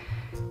eyes.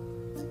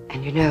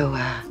 And you know,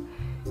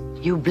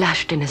 you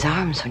blushed in his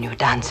arms when you were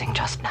dancing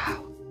just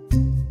now.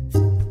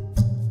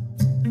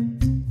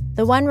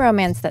 The one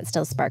romance that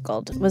still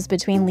sparkled was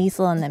between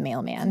Liesl and the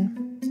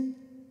mailman.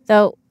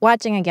 Though,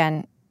 watching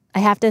again, I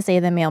have to say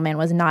the mailman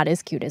was not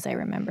as cute as I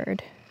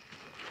remembered.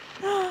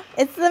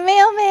 It's the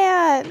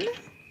mailman!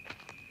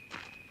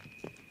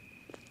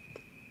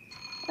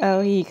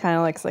 Oh, he kind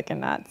of looks like a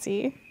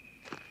Nazi.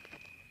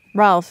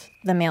 Rolf,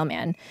 the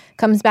mailman,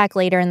 comes back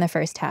later in the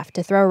first half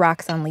to throw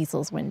rocks on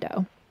Liesl's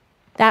window.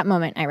 That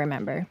moment I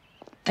remember.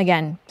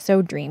 Again,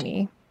 so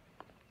dreamy.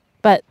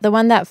 But the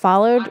one that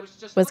followed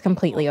was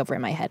completely over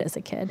my head as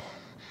a kid.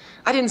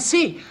 I didn't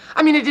see.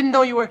 I didn't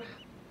know you were...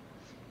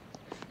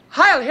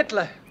 Heil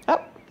Hitler!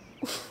 Oh.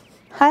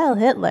 Heil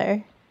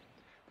Hitler?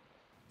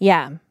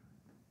 Yeah.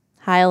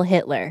 Heil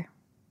Hitler.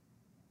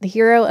 The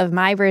hero of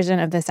my version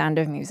of The Sound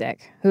of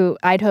Music, who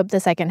I'd hoped the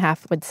second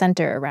half would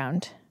center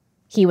around.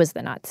 He was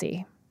the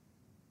Nazi.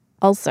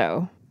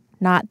 Also,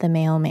 not the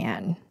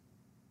mailman.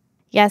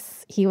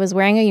 Yes, he was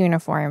wearing a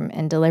uniform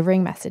and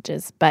delivering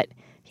messages, but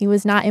he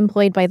was not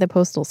employed by the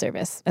Postal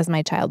Service, as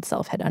my child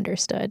self had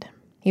understood.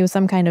 He was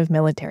some kind of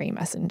military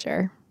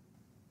messenger.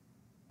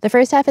 The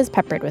first half is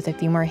peppered with a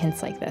few more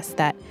hints like this,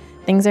 that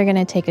things are going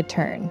to take a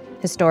turn,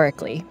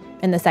 historically,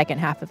 in the second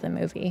half of the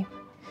movie.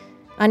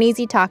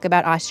 Uneasy talk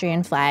about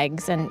Austrian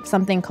flags and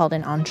something called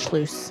an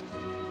Anschluss,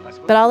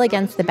 but all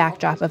against the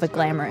backdrop of a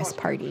glamorous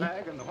party.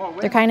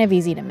 They're kind of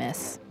easy to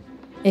miss,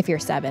 if you're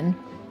 7.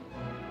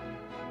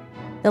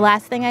 The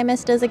last thing I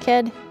missed as a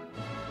kid?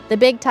 The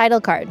big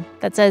title card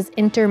that says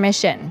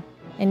intermission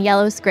in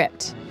yellow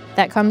script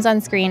that comes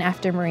on screen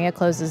after Maria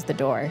closes the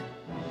door.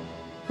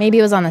 Maybe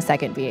it was on the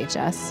second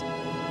VHS.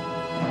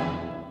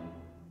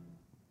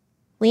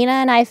 Lena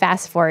and I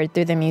fast forward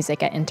through the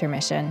music at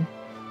intermission,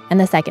 and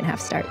the second half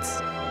starts.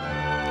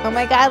 Oh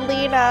my God,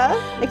 Lena!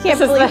 I can't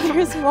believe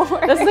there's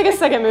more. This is like a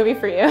second movie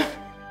for you.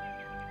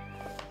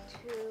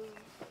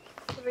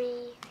 2, 3.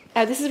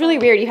 Oh, this is really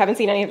weird. You haven't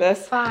seen any of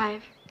this.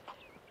 5,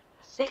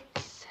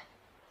 6,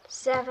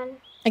 7.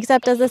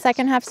 Except as the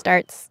second half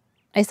starts,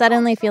 I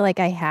suddenly feel like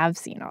I have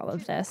seen all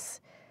of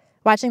this.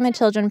 Watching the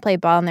children play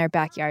ball in their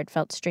backyard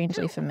felt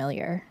strangely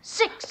familiar.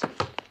 6.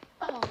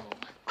 Oh.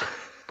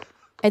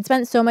 I'd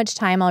spent so much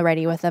time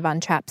already with the Von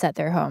Trapps at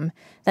their home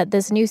that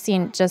this new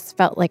scene just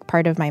felt like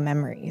part of my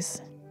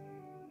memories.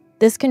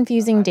 This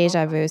confusing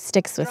deja vu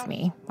sticks with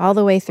me all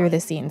the way through the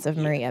scenes of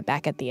Maria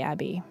back at the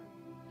Abbey.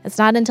 It's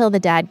not until the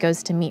dad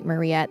goes to meet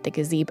Maria at the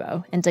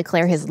gazebo and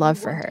declare his love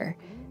for her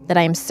that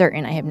I am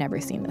certain I have never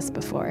seen this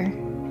before.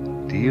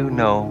 Do you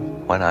know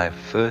when I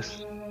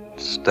first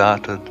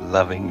started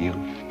loving you?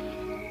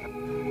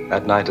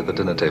 That night at the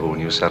dinner table when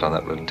you sat on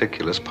that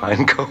ridiculous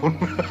pine cone.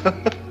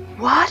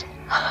 What?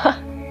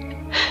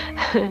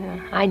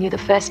 I knew the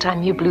first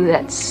time you blew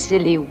that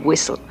silly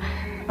whistle.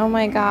 Oh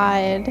my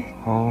God.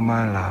 Oh,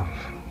 my love.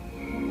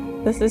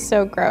 This is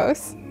so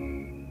gross.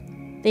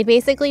 They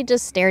basically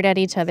just stared at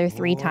each other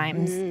 3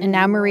 times, and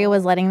now Maria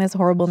was letting this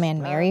horrible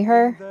man marry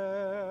her?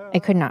 I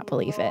could not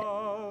believe it.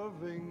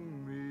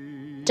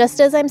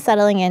 Just as I'm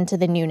settling into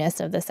the newness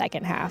of the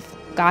second half,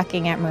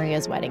 gawking at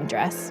Maria's wedding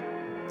dress,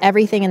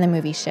 everything in the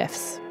movie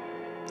shifts.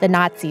 The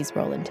Nazis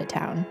roll into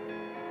town.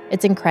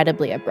 It's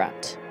incredibly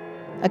abrupt.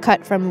 A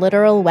cut from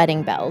literal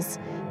wedding bells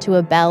to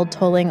a bell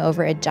tolling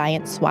over a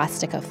giant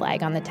swastika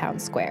flag on the town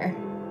square.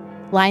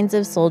 Lines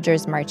of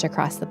soldiers march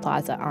across the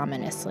plaza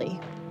ominously.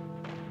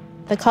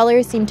 The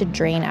colors seem to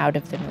drain out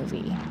of the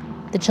movie.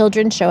 The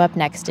children show up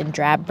next in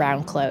drab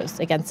brown clothes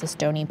against a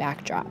stony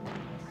backdrop,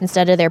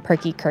 instead of their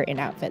perky curtain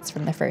outfits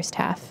from the first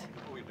half.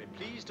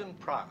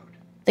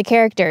 The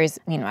characters,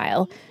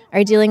 meanwhile,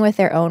 are dealing with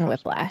their own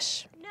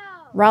whiplash.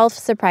 Rolf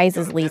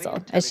surprises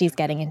Liesel as she's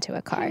getting into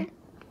a car.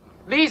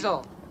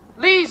 Liesel!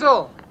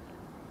 Liesel!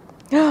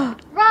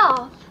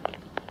 Rolf!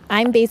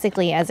 I'm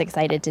basically as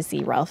excited to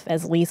see Rolf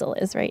as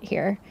Liesel is right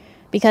here,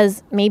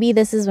 because maybe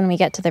this is when we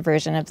get to the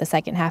version of the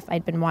second half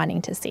I'd been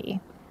wanting to see.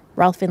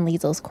 Rolf and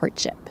Liesel's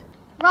courtship.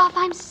 Rolf,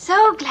 I'm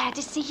so glad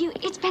to see you.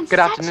 It's been Good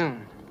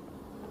afternoon.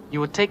 You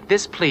will take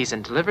this, please,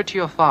 and deliver it to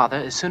your father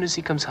as soon as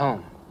he comes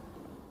home.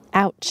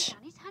 Ouch.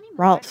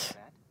 Rolf.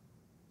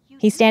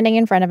 He's standing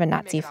in front of a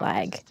Nazi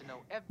flag.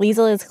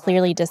 Liesel is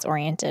clearly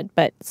disoriented,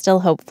 but still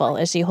hopeful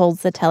as she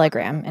holds the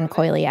telegram and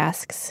coyly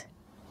asks,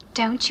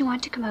 Don't you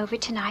want to come over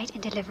tonight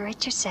and deliver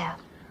it yourself?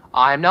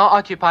 I am now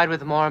occupied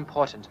with more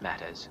important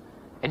matters.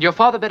 And your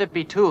father better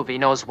be too if he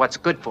knows what's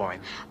good for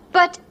him.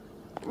 But,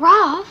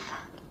 Rolf...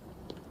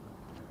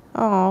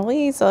 Oh,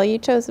 Liesel, you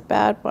chose a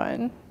bad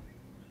one.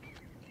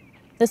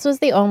 This was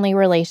the only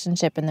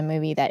relationship in the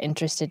movie that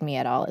interested me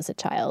at all as a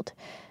child,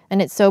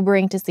 and it's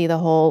sobering to see the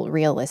whole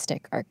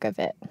realistic arc of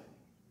it.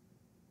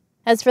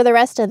 As for the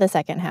rest of the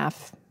second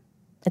half,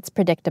 it's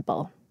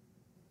predictable.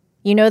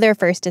 You know their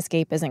first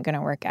escape isn't going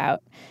to work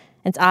out.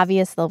 It's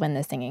obvious they'll win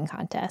the singing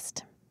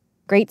contest.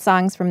 Great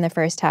songs from the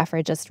first half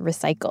are just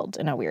recycled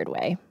in a weird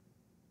way.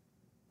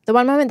 The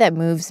one moment that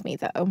moves me,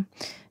 though,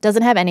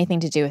 doesn't have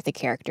anything to do with the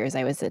characters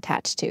I was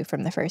attached to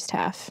from the first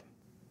half.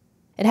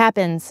 It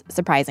happens,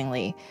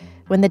 surprisingly,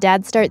 when the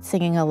dad starts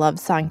singing a love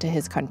song to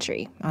his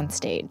country on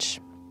stage.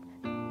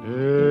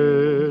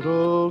 Edelweiss,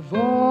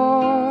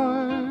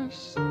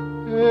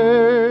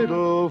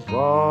 Edelweiss,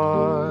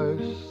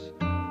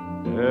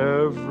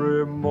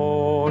 every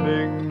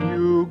morning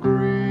you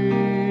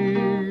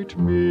greet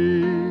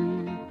me.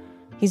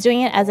 He's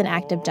doing it as an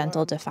act of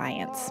gentle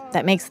defiance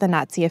that makes the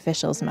Nazi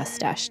official's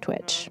mustache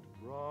twitch.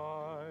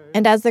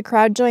 And as the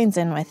crowd joins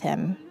in with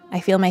him, I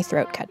feel my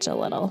throat catch a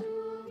little.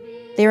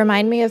 They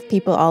remind me of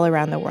people all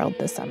around the world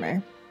this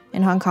summer,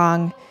 in Hong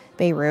Kong,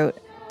 Beirut,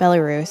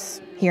 Belarus,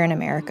 here in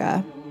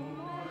America,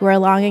 who are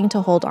longing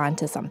to hold on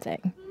to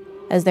something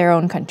as their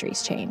own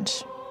countries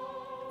change,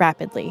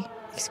 rapidly,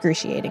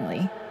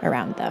 excruciatingly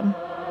around them.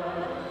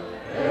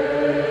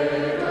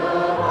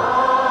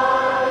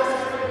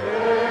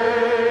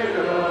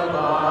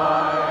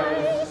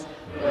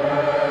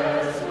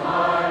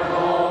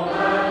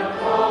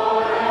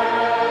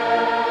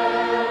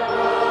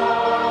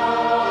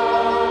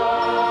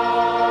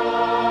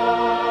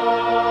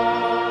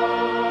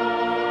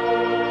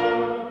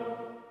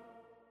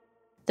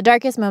 The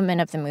darkest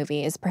moment of the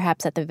movie is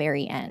perhaps at the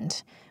very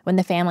end, when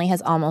the family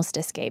has almost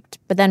escaped,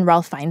 but then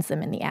Ralph finds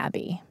them in the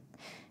Abbey.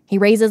 He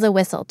raises a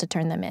whistle to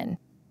turn them in,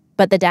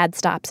 but the dad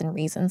stops and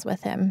reasons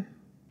with him.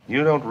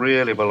 You don't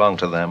really belong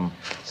to them.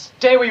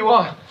 Stay where you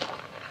are.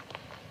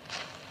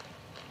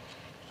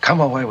 Come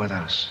away with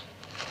us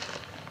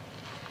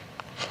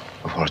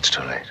before it's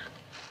too late.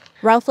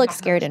 Ralph looks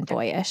scared and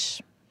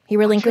boyish. He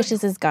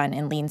relinquishes his gun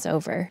and leans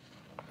over,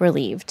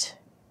 relieved.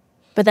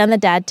 But then the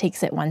dad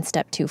takes it one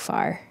step too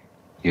far.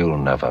 You'll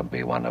never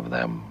be one of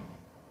them.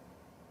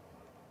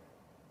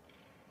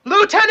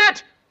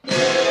 Lieutenant!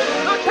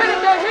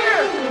 Lieutenant, they're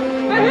here!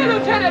 They're here,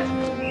 Lieutenant!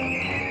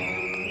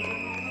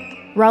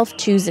 Ralph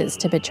chooses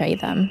to betray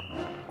them.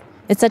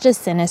 It's such a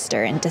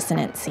sinister and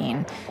dissonant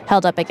scene,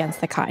 held up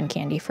against the cotton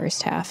candy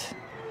first half.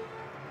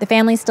 The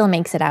family still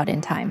makes it out in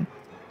time,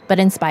 but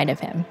in spite of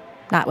him,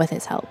 not with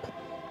his help.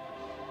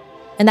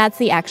 And that's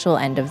the actual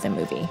end of the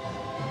movie,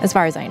 as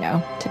far as I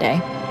know,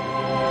 today.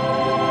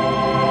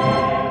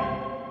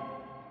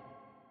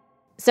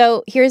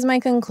 So here's my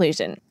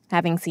conclusion,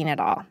 having seen it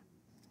all.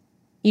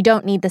 You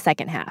don't need the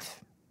second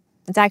half.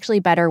 It's actually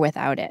better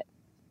without it.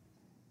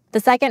 The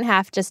second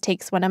half just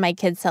takes one of my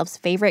kids' self's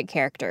favorite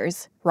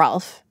characters,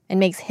 Ralph, and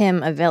makes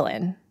him a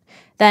villain.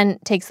 Then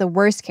takes the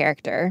worst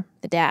character,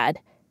 the dad,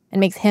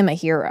 and makes him a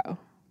hero.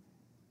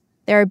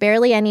 There are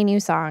barely any new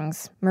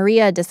songs.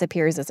 Maria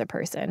disappears as a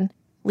person.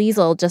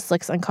 Liesl just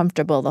looks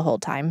uncomfortable the whole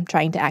time,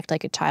 trying to act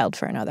like a child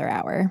for another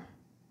hour.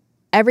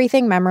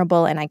 Everything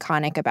memorable and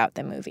iconic about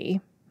the movie.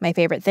 My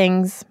favorite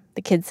things,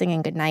 the kids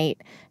singing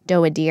goodnight,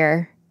 Doe a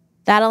deer,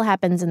 that all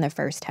happens in the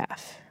first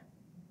half.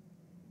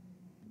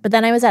 But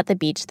then I was at the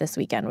beach this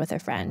weekend with a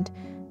friend,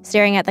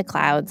 staring at the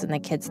clouds and the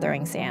kids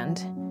throwing sand.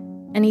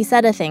 And he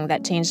said a thing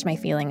that changed my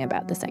feeling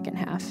about the second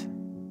half.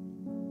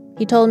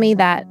 He told me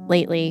that,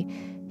 lately,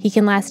 he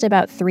can last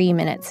about 3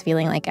 minutes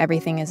feeling like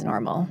everything is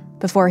normal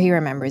before he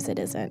remembers it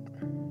isn't.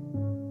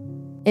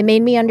 It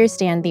made me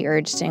understand the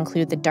urge to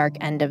include the dark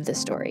end of the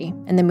story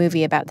in the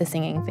movie about the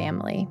singing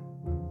family.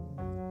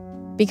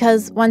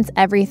 Because once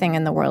everything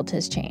in the world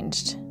has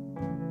changed,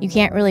 you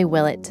can't really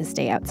will it to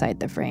stay outside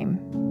the frame.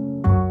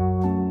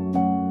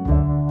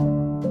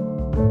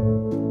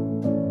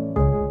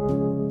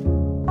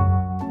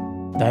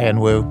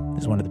 Diane Wu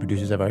is one of the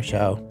producers of our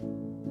show.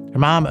 Her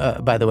mom,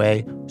 by the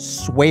way,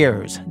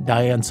 swears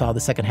Diane saw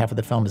the second half of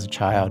the film as a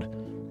child,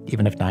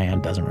 even if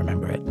Diane doesn't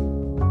remember it.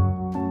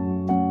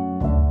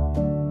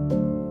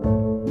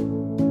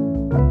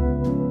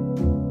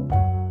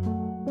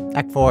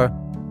 Act 4,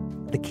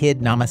 the kid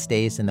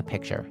namaste in the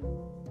picture.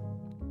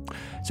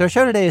 So our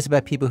show today is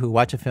about people who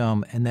watch a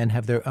film and then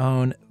have their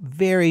own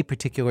very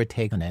particular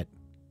take on it.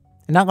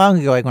 And not long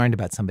ago, I learned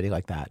about somebody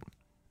like that.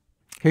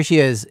 Here she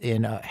is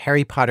in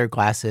Harry Potter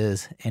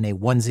glasses and a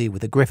onesie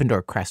with a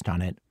Gryffindor crest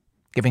on it,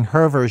 giving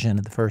her version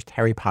of the first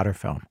Harry Potter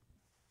film.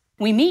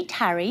 We meet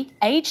Harry,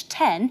 aged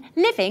 10,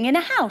 living in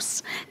a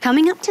house.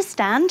 Coming up to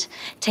stand,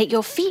 take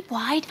your feet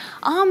wide,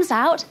 arms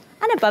out,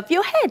 and above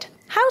your head.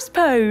 House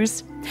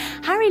pose.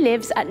 Harry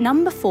lives at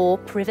number 4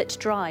 Privet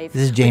Drive.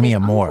 This is Jamie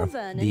Amore,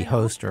 the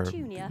host, or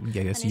I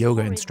guess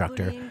yoga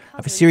instructor,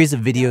 of a series of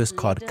videos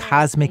called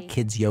Cosmic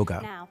Kids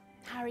Yoga.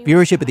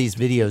 Viewership of these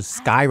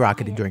videos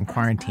skyrocketed during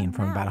quarantine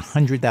from about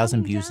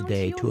 100,000 views a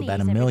day to about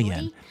 1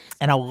 million.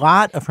 And a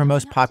lot of her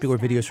most popular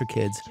videos for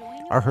kids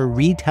are her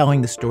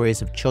retelling the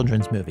stories of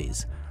children's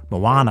movies,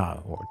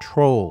 Moana or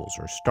Trolls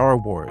or Star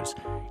Wars,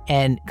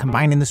 and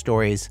combining the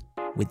stories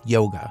with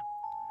yoga.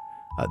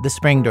 This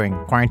spring during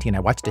quarantine, I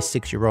watched a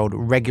 6-year-old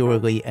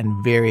regularly and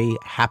very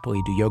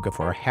happily do yoga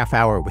for a half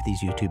hour with these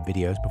YouTube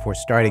videos before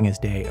starting his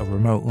day of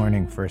remote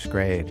learning first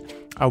grade.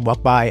 I would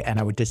walk by and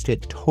I would just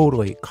get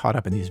totally caught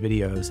up in these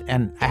videos.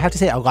 And I have to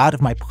say, a lot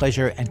of my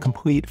pleasure and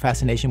complete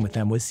fascination with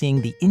them was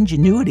seeing the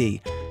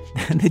ingenuity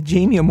that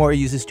Jamie Amore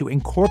uses to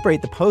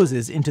incorporate the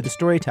poses into the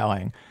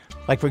storytelling.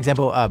 Like, for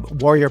example, a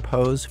warrior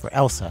pose for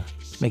Elsa,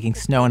 making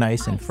snow and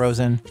ice in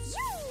Frozen.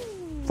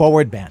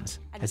 Forward bends,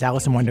 as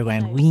Alice in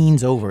Wonderland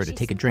leans over to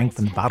take a drink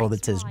from the bottle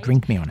that says,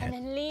 "Drink me" on it.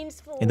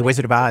 In The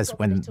Wizard of Oz,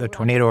 when the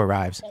tornado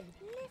arrives,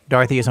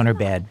 Dorothy is on her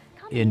bed,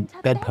 in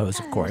bed pose,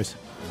 of course.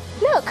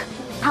 Look,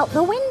 out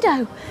the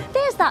window.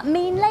 There's that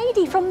mean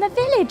lady from the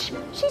village.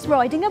 She's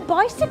riding a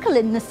bicycle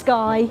in the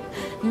sky.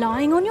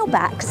 Lying on your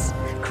backs,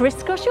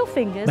 crisscross your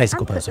fingers.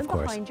 Bicycle and put pose, them of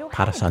course. behind your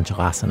head.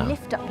 Parshanjalasana.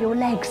 Lift up your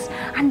legs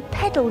and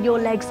pedal your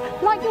legs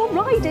like you're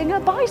riding a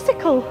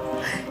bicycle.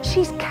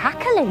 She's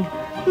cackling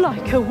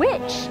like a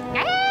witch.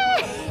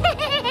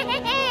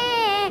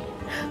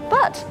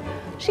 But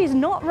she's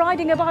not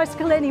riding a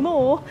bicycle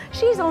anymore.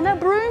 She's on a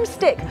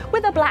broomstick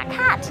with a black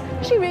hat.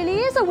 She really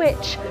is a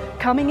witch.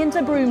 Coming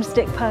into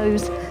broomstick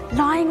pose.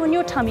 Lying on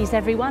your tummies,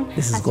 everyone.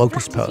 This is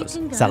Locust pose,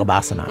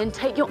 Salabhasana. Then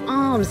take your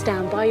arms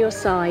down by your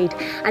side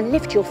and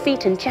lift your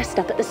feet and chest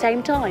up at the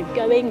same time,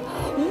 going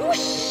whoosh.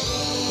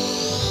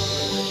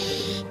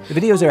 The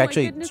videos are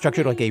actually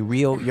structured like a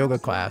real yoga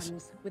class,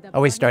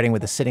 always starting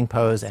with a sitting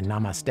pose and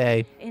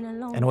namaste,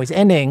 and always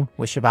ending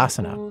with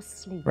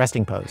shavasana,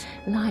 resting pose.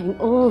 Lying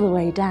all the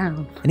way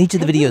down. And each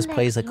of the videos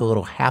plays like a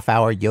little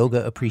half-hour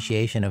yoga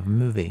appreciation of a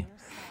movie.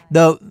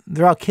 Though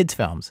they're all kids'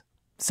 films,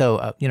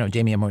 so,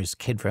 Jamie More's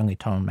kid-friendly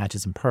tone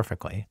matches them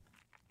perfectly.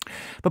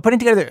 But putting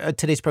together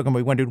today's program,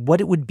 we wondered what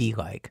it would be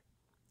like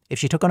if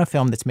she took on a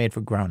film that's made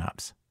for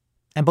grown-ups,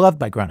 and beloved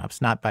by grown-ups,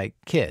 not by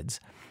kids.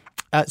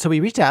 So we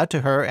reached out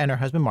to her and her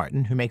husband,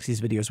 Martin, who makes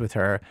these videos with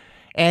her,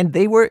 and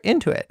they were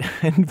into it.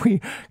 And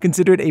we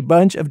considered a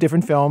bunch of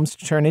different films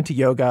to turn into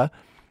yoga,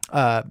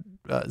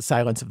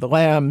 Silence of the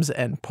Lambs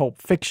and Pulp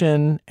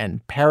Fiction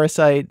and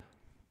Parasite,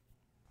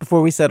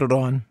 before we settled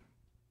on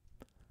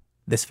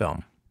this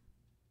film.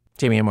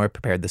 Jamie Moore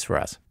prepared this for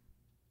us.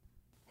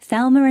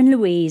 Thelma and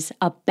Louise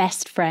are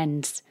best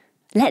friends.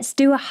 Let's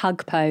do a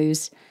hug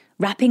pose,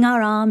 wrapping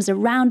our arms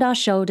around our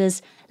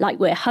shoulders like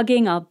we're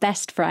hugging our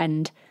best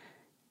friend.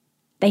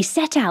 They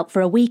set out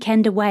for a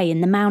weekend away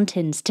in the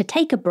mountains to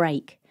take a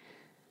break.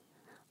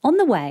 On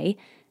the way,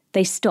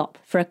 they stop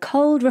for a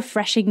cold,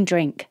 refreshing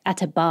drink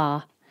at a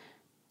bar.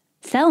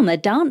 Thelma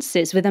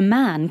dances with a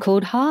man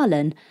called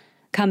Harlan,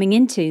 coming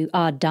into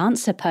our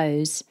dancer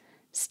pose.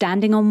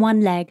 Standing on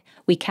one leg,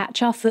 we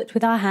catch our foot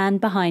with our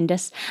hand behind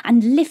us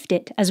and lift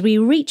it as we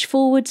reach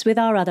forwards with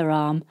our other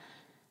arm.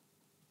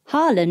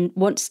 Harlan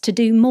wants to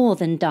do more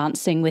than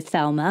dancing with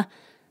Thelma,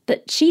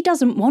 but she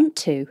doesn't want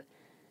to.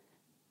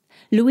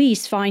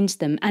 Louise finds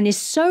them and is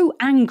so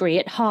angry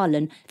at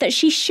Harlan that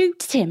she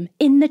shoots him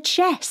in the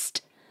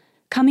chest,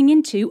 coming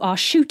into our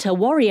shooter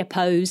warrior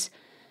pose.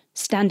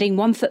 Standing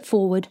 1 foot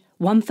forward,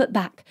 1 foot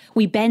back,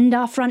 we bend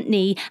our front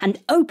knee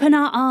and open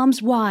our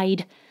arms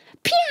wide.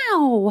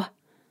 Pew!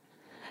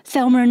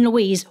 Thelma and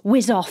Louise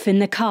whiz off in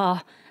the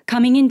car,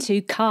 coming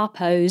into car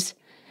pose,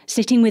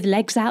 sitting with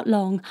legs out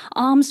long,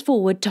 arms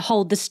forward to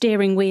hold the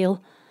steering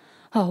wheel.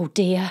 Oh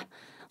dear,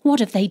 what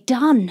have they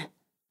done?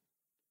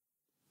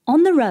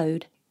 On the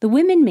road, the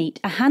women meet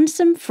a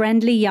handsome,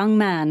 friendly young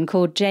man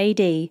called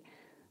J.D.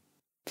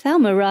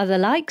 Thelma rather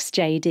likes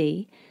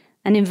J.D.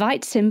 and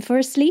invites him for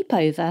a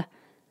sleepover.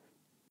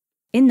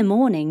 In the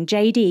morning,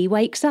 J.D.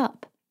 wakes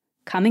up,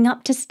 coming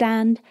up to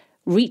stand,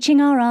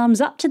 reaching our arms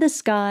up to the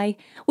sky.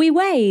 We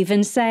wave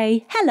and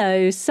say,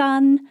 "Hello,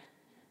 son."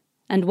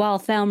 And while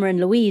Thelma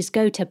and Louise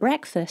go to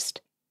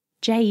breakfast,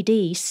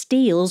 J.D.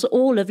 steals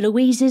all of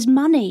Louise's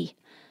money.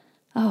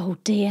 Oh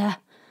dear.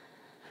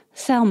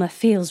 Thelma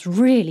feels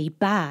really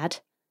bad.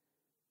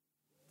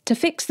 To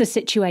fix the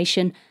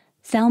situation,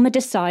 Thelma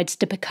decides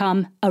to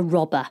become a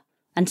robber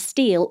and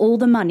steal all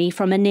the money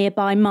from a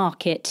nearby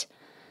market.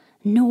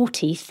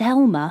 Naughty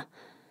Thelma.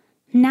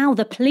 Now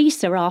the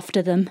police are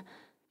after them.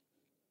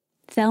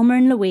 Thelma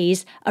and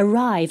Louise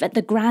arrive at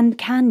the Grand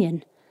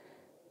Canyon,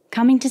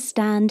 coming to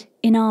stand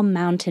in our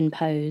mountain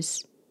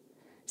pose.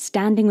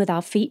 Standing with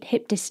our feet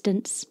hip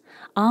distance,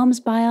 arms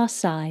by our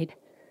side,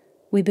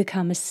 we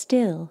become as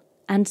still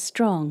and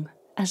strong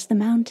as the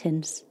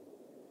mountains.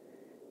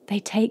 They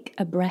take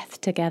a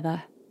breath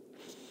together,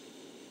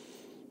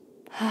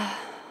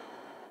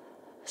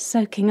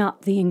 soaking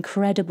up the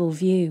incredible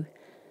view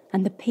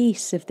and the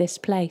peace of this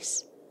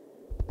place.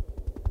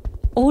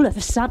 All of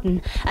a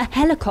sudden, a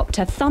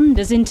helicopter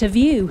thunders into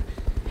view,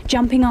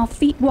 jumping our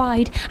feet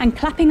wide and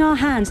clapping our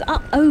hands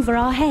up over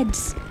our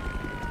heads.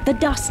 The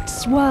dust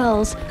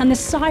swirls and the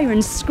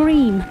sirens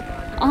scream.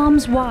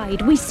 Arms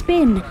wide, we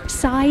spin,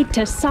 side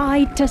to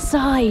side to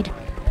side.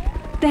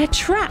 They're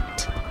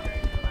trapped.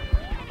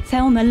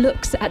 Thelma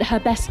looks at her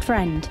best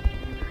friend.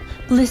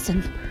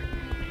 Listen,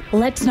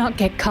 let's not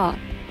get caught.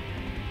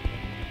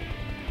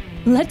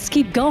 Let's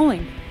keep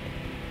going.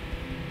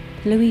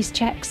 Louise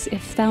checks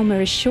if Thelma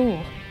is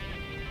sure.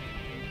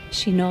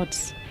 She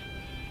nods.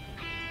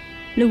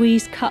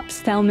 Louise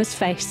cups Thelma's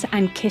face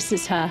and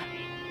kisses her,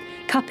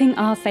 cupping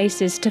our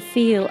faces to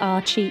feel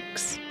our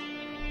cheeks.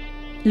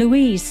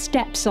 Louise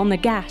steps on the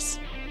gas,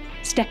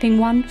 stepping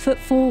 1 foot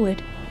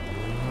forward.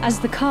 As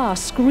the car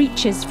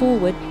screeches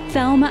forward,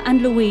 Thelma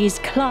and Louise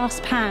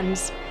clasp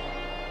hands.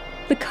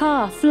 The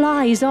car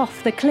flies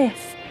off the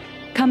cliff,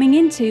 coming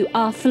into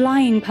our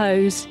flying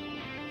pose,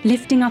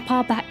 lifting up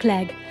our back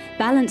leg,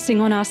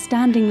 balancing on our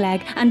standing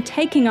leg and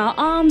taking our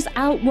arms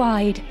out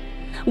wide.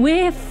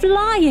 We're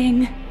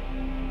flying!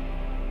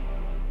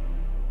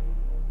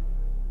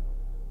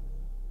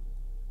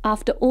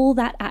 After all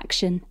that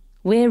action,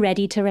 we're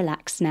ready to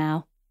relax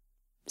now.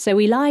 So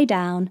we lie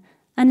down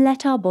and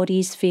let our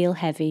bodies feel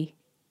heavy.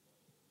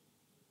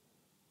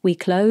 We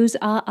close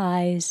our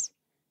eyes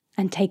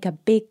and take a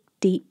big,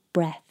 deep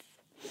breath.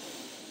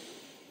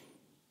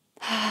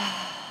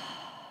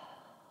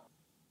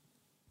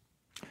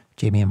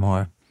 Jamie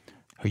Moore.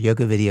 Her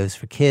yoga videos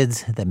for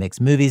kids that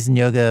makes movies in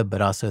yoga,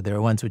 but also there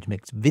are ones which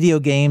makes video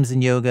games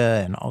in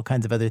yoga and all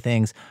kinds of other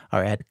things,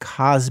 are at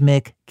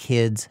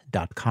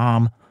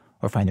cosmickids.com,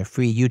 or find their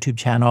free YouTube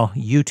channel,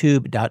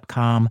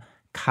 youtube.com,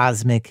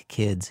 Cosmic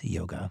Kids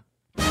Yoga.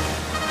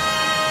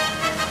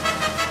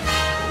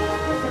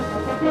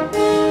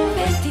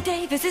 Betty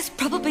Davis. Davis is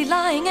probably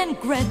lying, and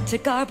Greta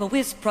Garbo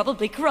is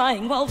probably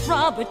crying, while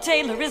Robert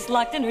Taylor is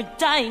locked in her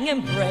dying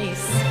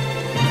embrace.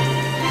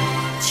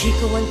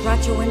 Chico and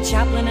Groucho and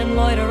Chaplin and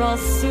Lloyd are all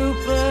super.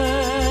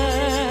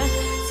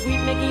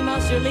 Sweet Mickey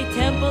Mouse, Shirley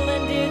Temple,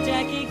 and dear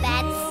Jackie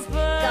Cooper.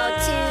 Let's go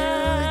to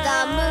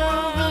the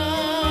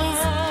movies.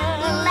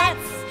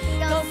 Let's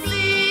go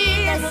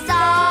see the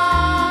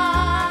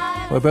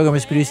stars. Our program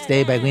was produced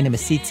today by Lena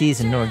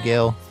Masitzis and Nora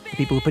Gill. The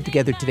people who put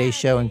together today's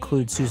show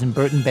include Susan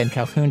Burton, Ben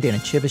Calhoun, Dana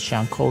Chivas,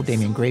 Sean Cole,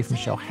 Damian Grafe,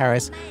 Michelle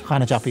Harris,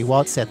 Hannah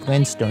Joffrey-Walt, Seth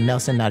Lynn, Stone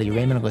Nelson, Nadia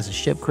Raymond, Alyssa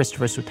Shipp,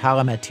 Christopher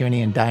Sutala, Matt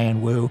Tierney, and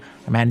Diane Wu.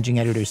 Our managing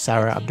editor is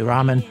Sarah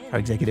Abdurrahman. Our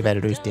executive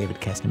editor is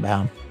David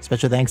Kestenbaum.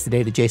 Special thanks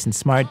today to Jason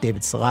Smart,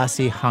 David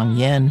Selassie, Hong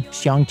Yen,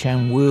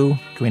 Xiangcheng Wu,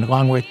 Karina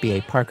Longworth,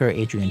 B.A. Parker,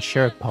 Adrian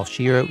Shirk, Paul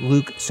Scheer,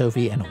 Luke,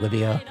 Sophie, and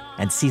Olivia,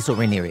 and Cecil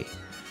Ranieri.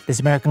 This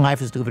American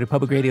Life is delivered to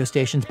public radio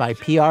stations by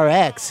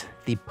PRX,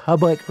 the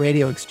Public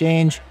Radio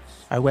Exchange.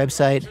 Our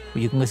website,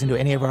 where you can listen to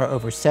any of our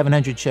over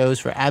 700 shows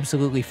for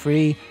absolutely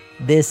free,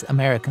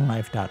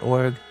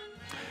 thisamericanlife.org.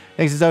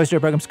 Thanks as always to our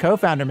program's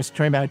co-founder, Mr.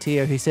 Troy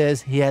Mautillo, who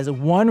says he has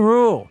one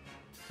rule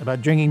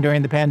about drinking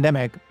during the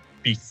pandemic.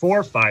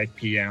 Before 5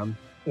 p.m.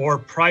 or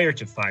prior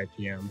to 5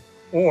 p.m.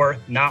 or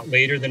not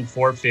later than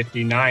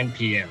 4:59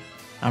 p.m.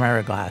 I'm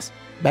Ira Glass.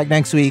 Back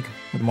next week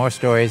with more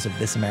stories of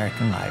This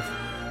American Life.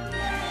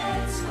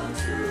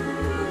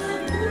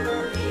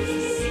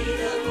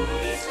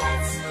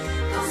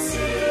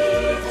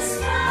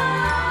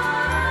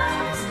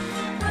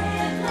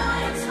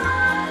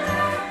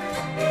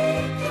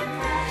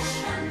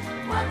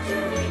 What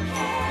do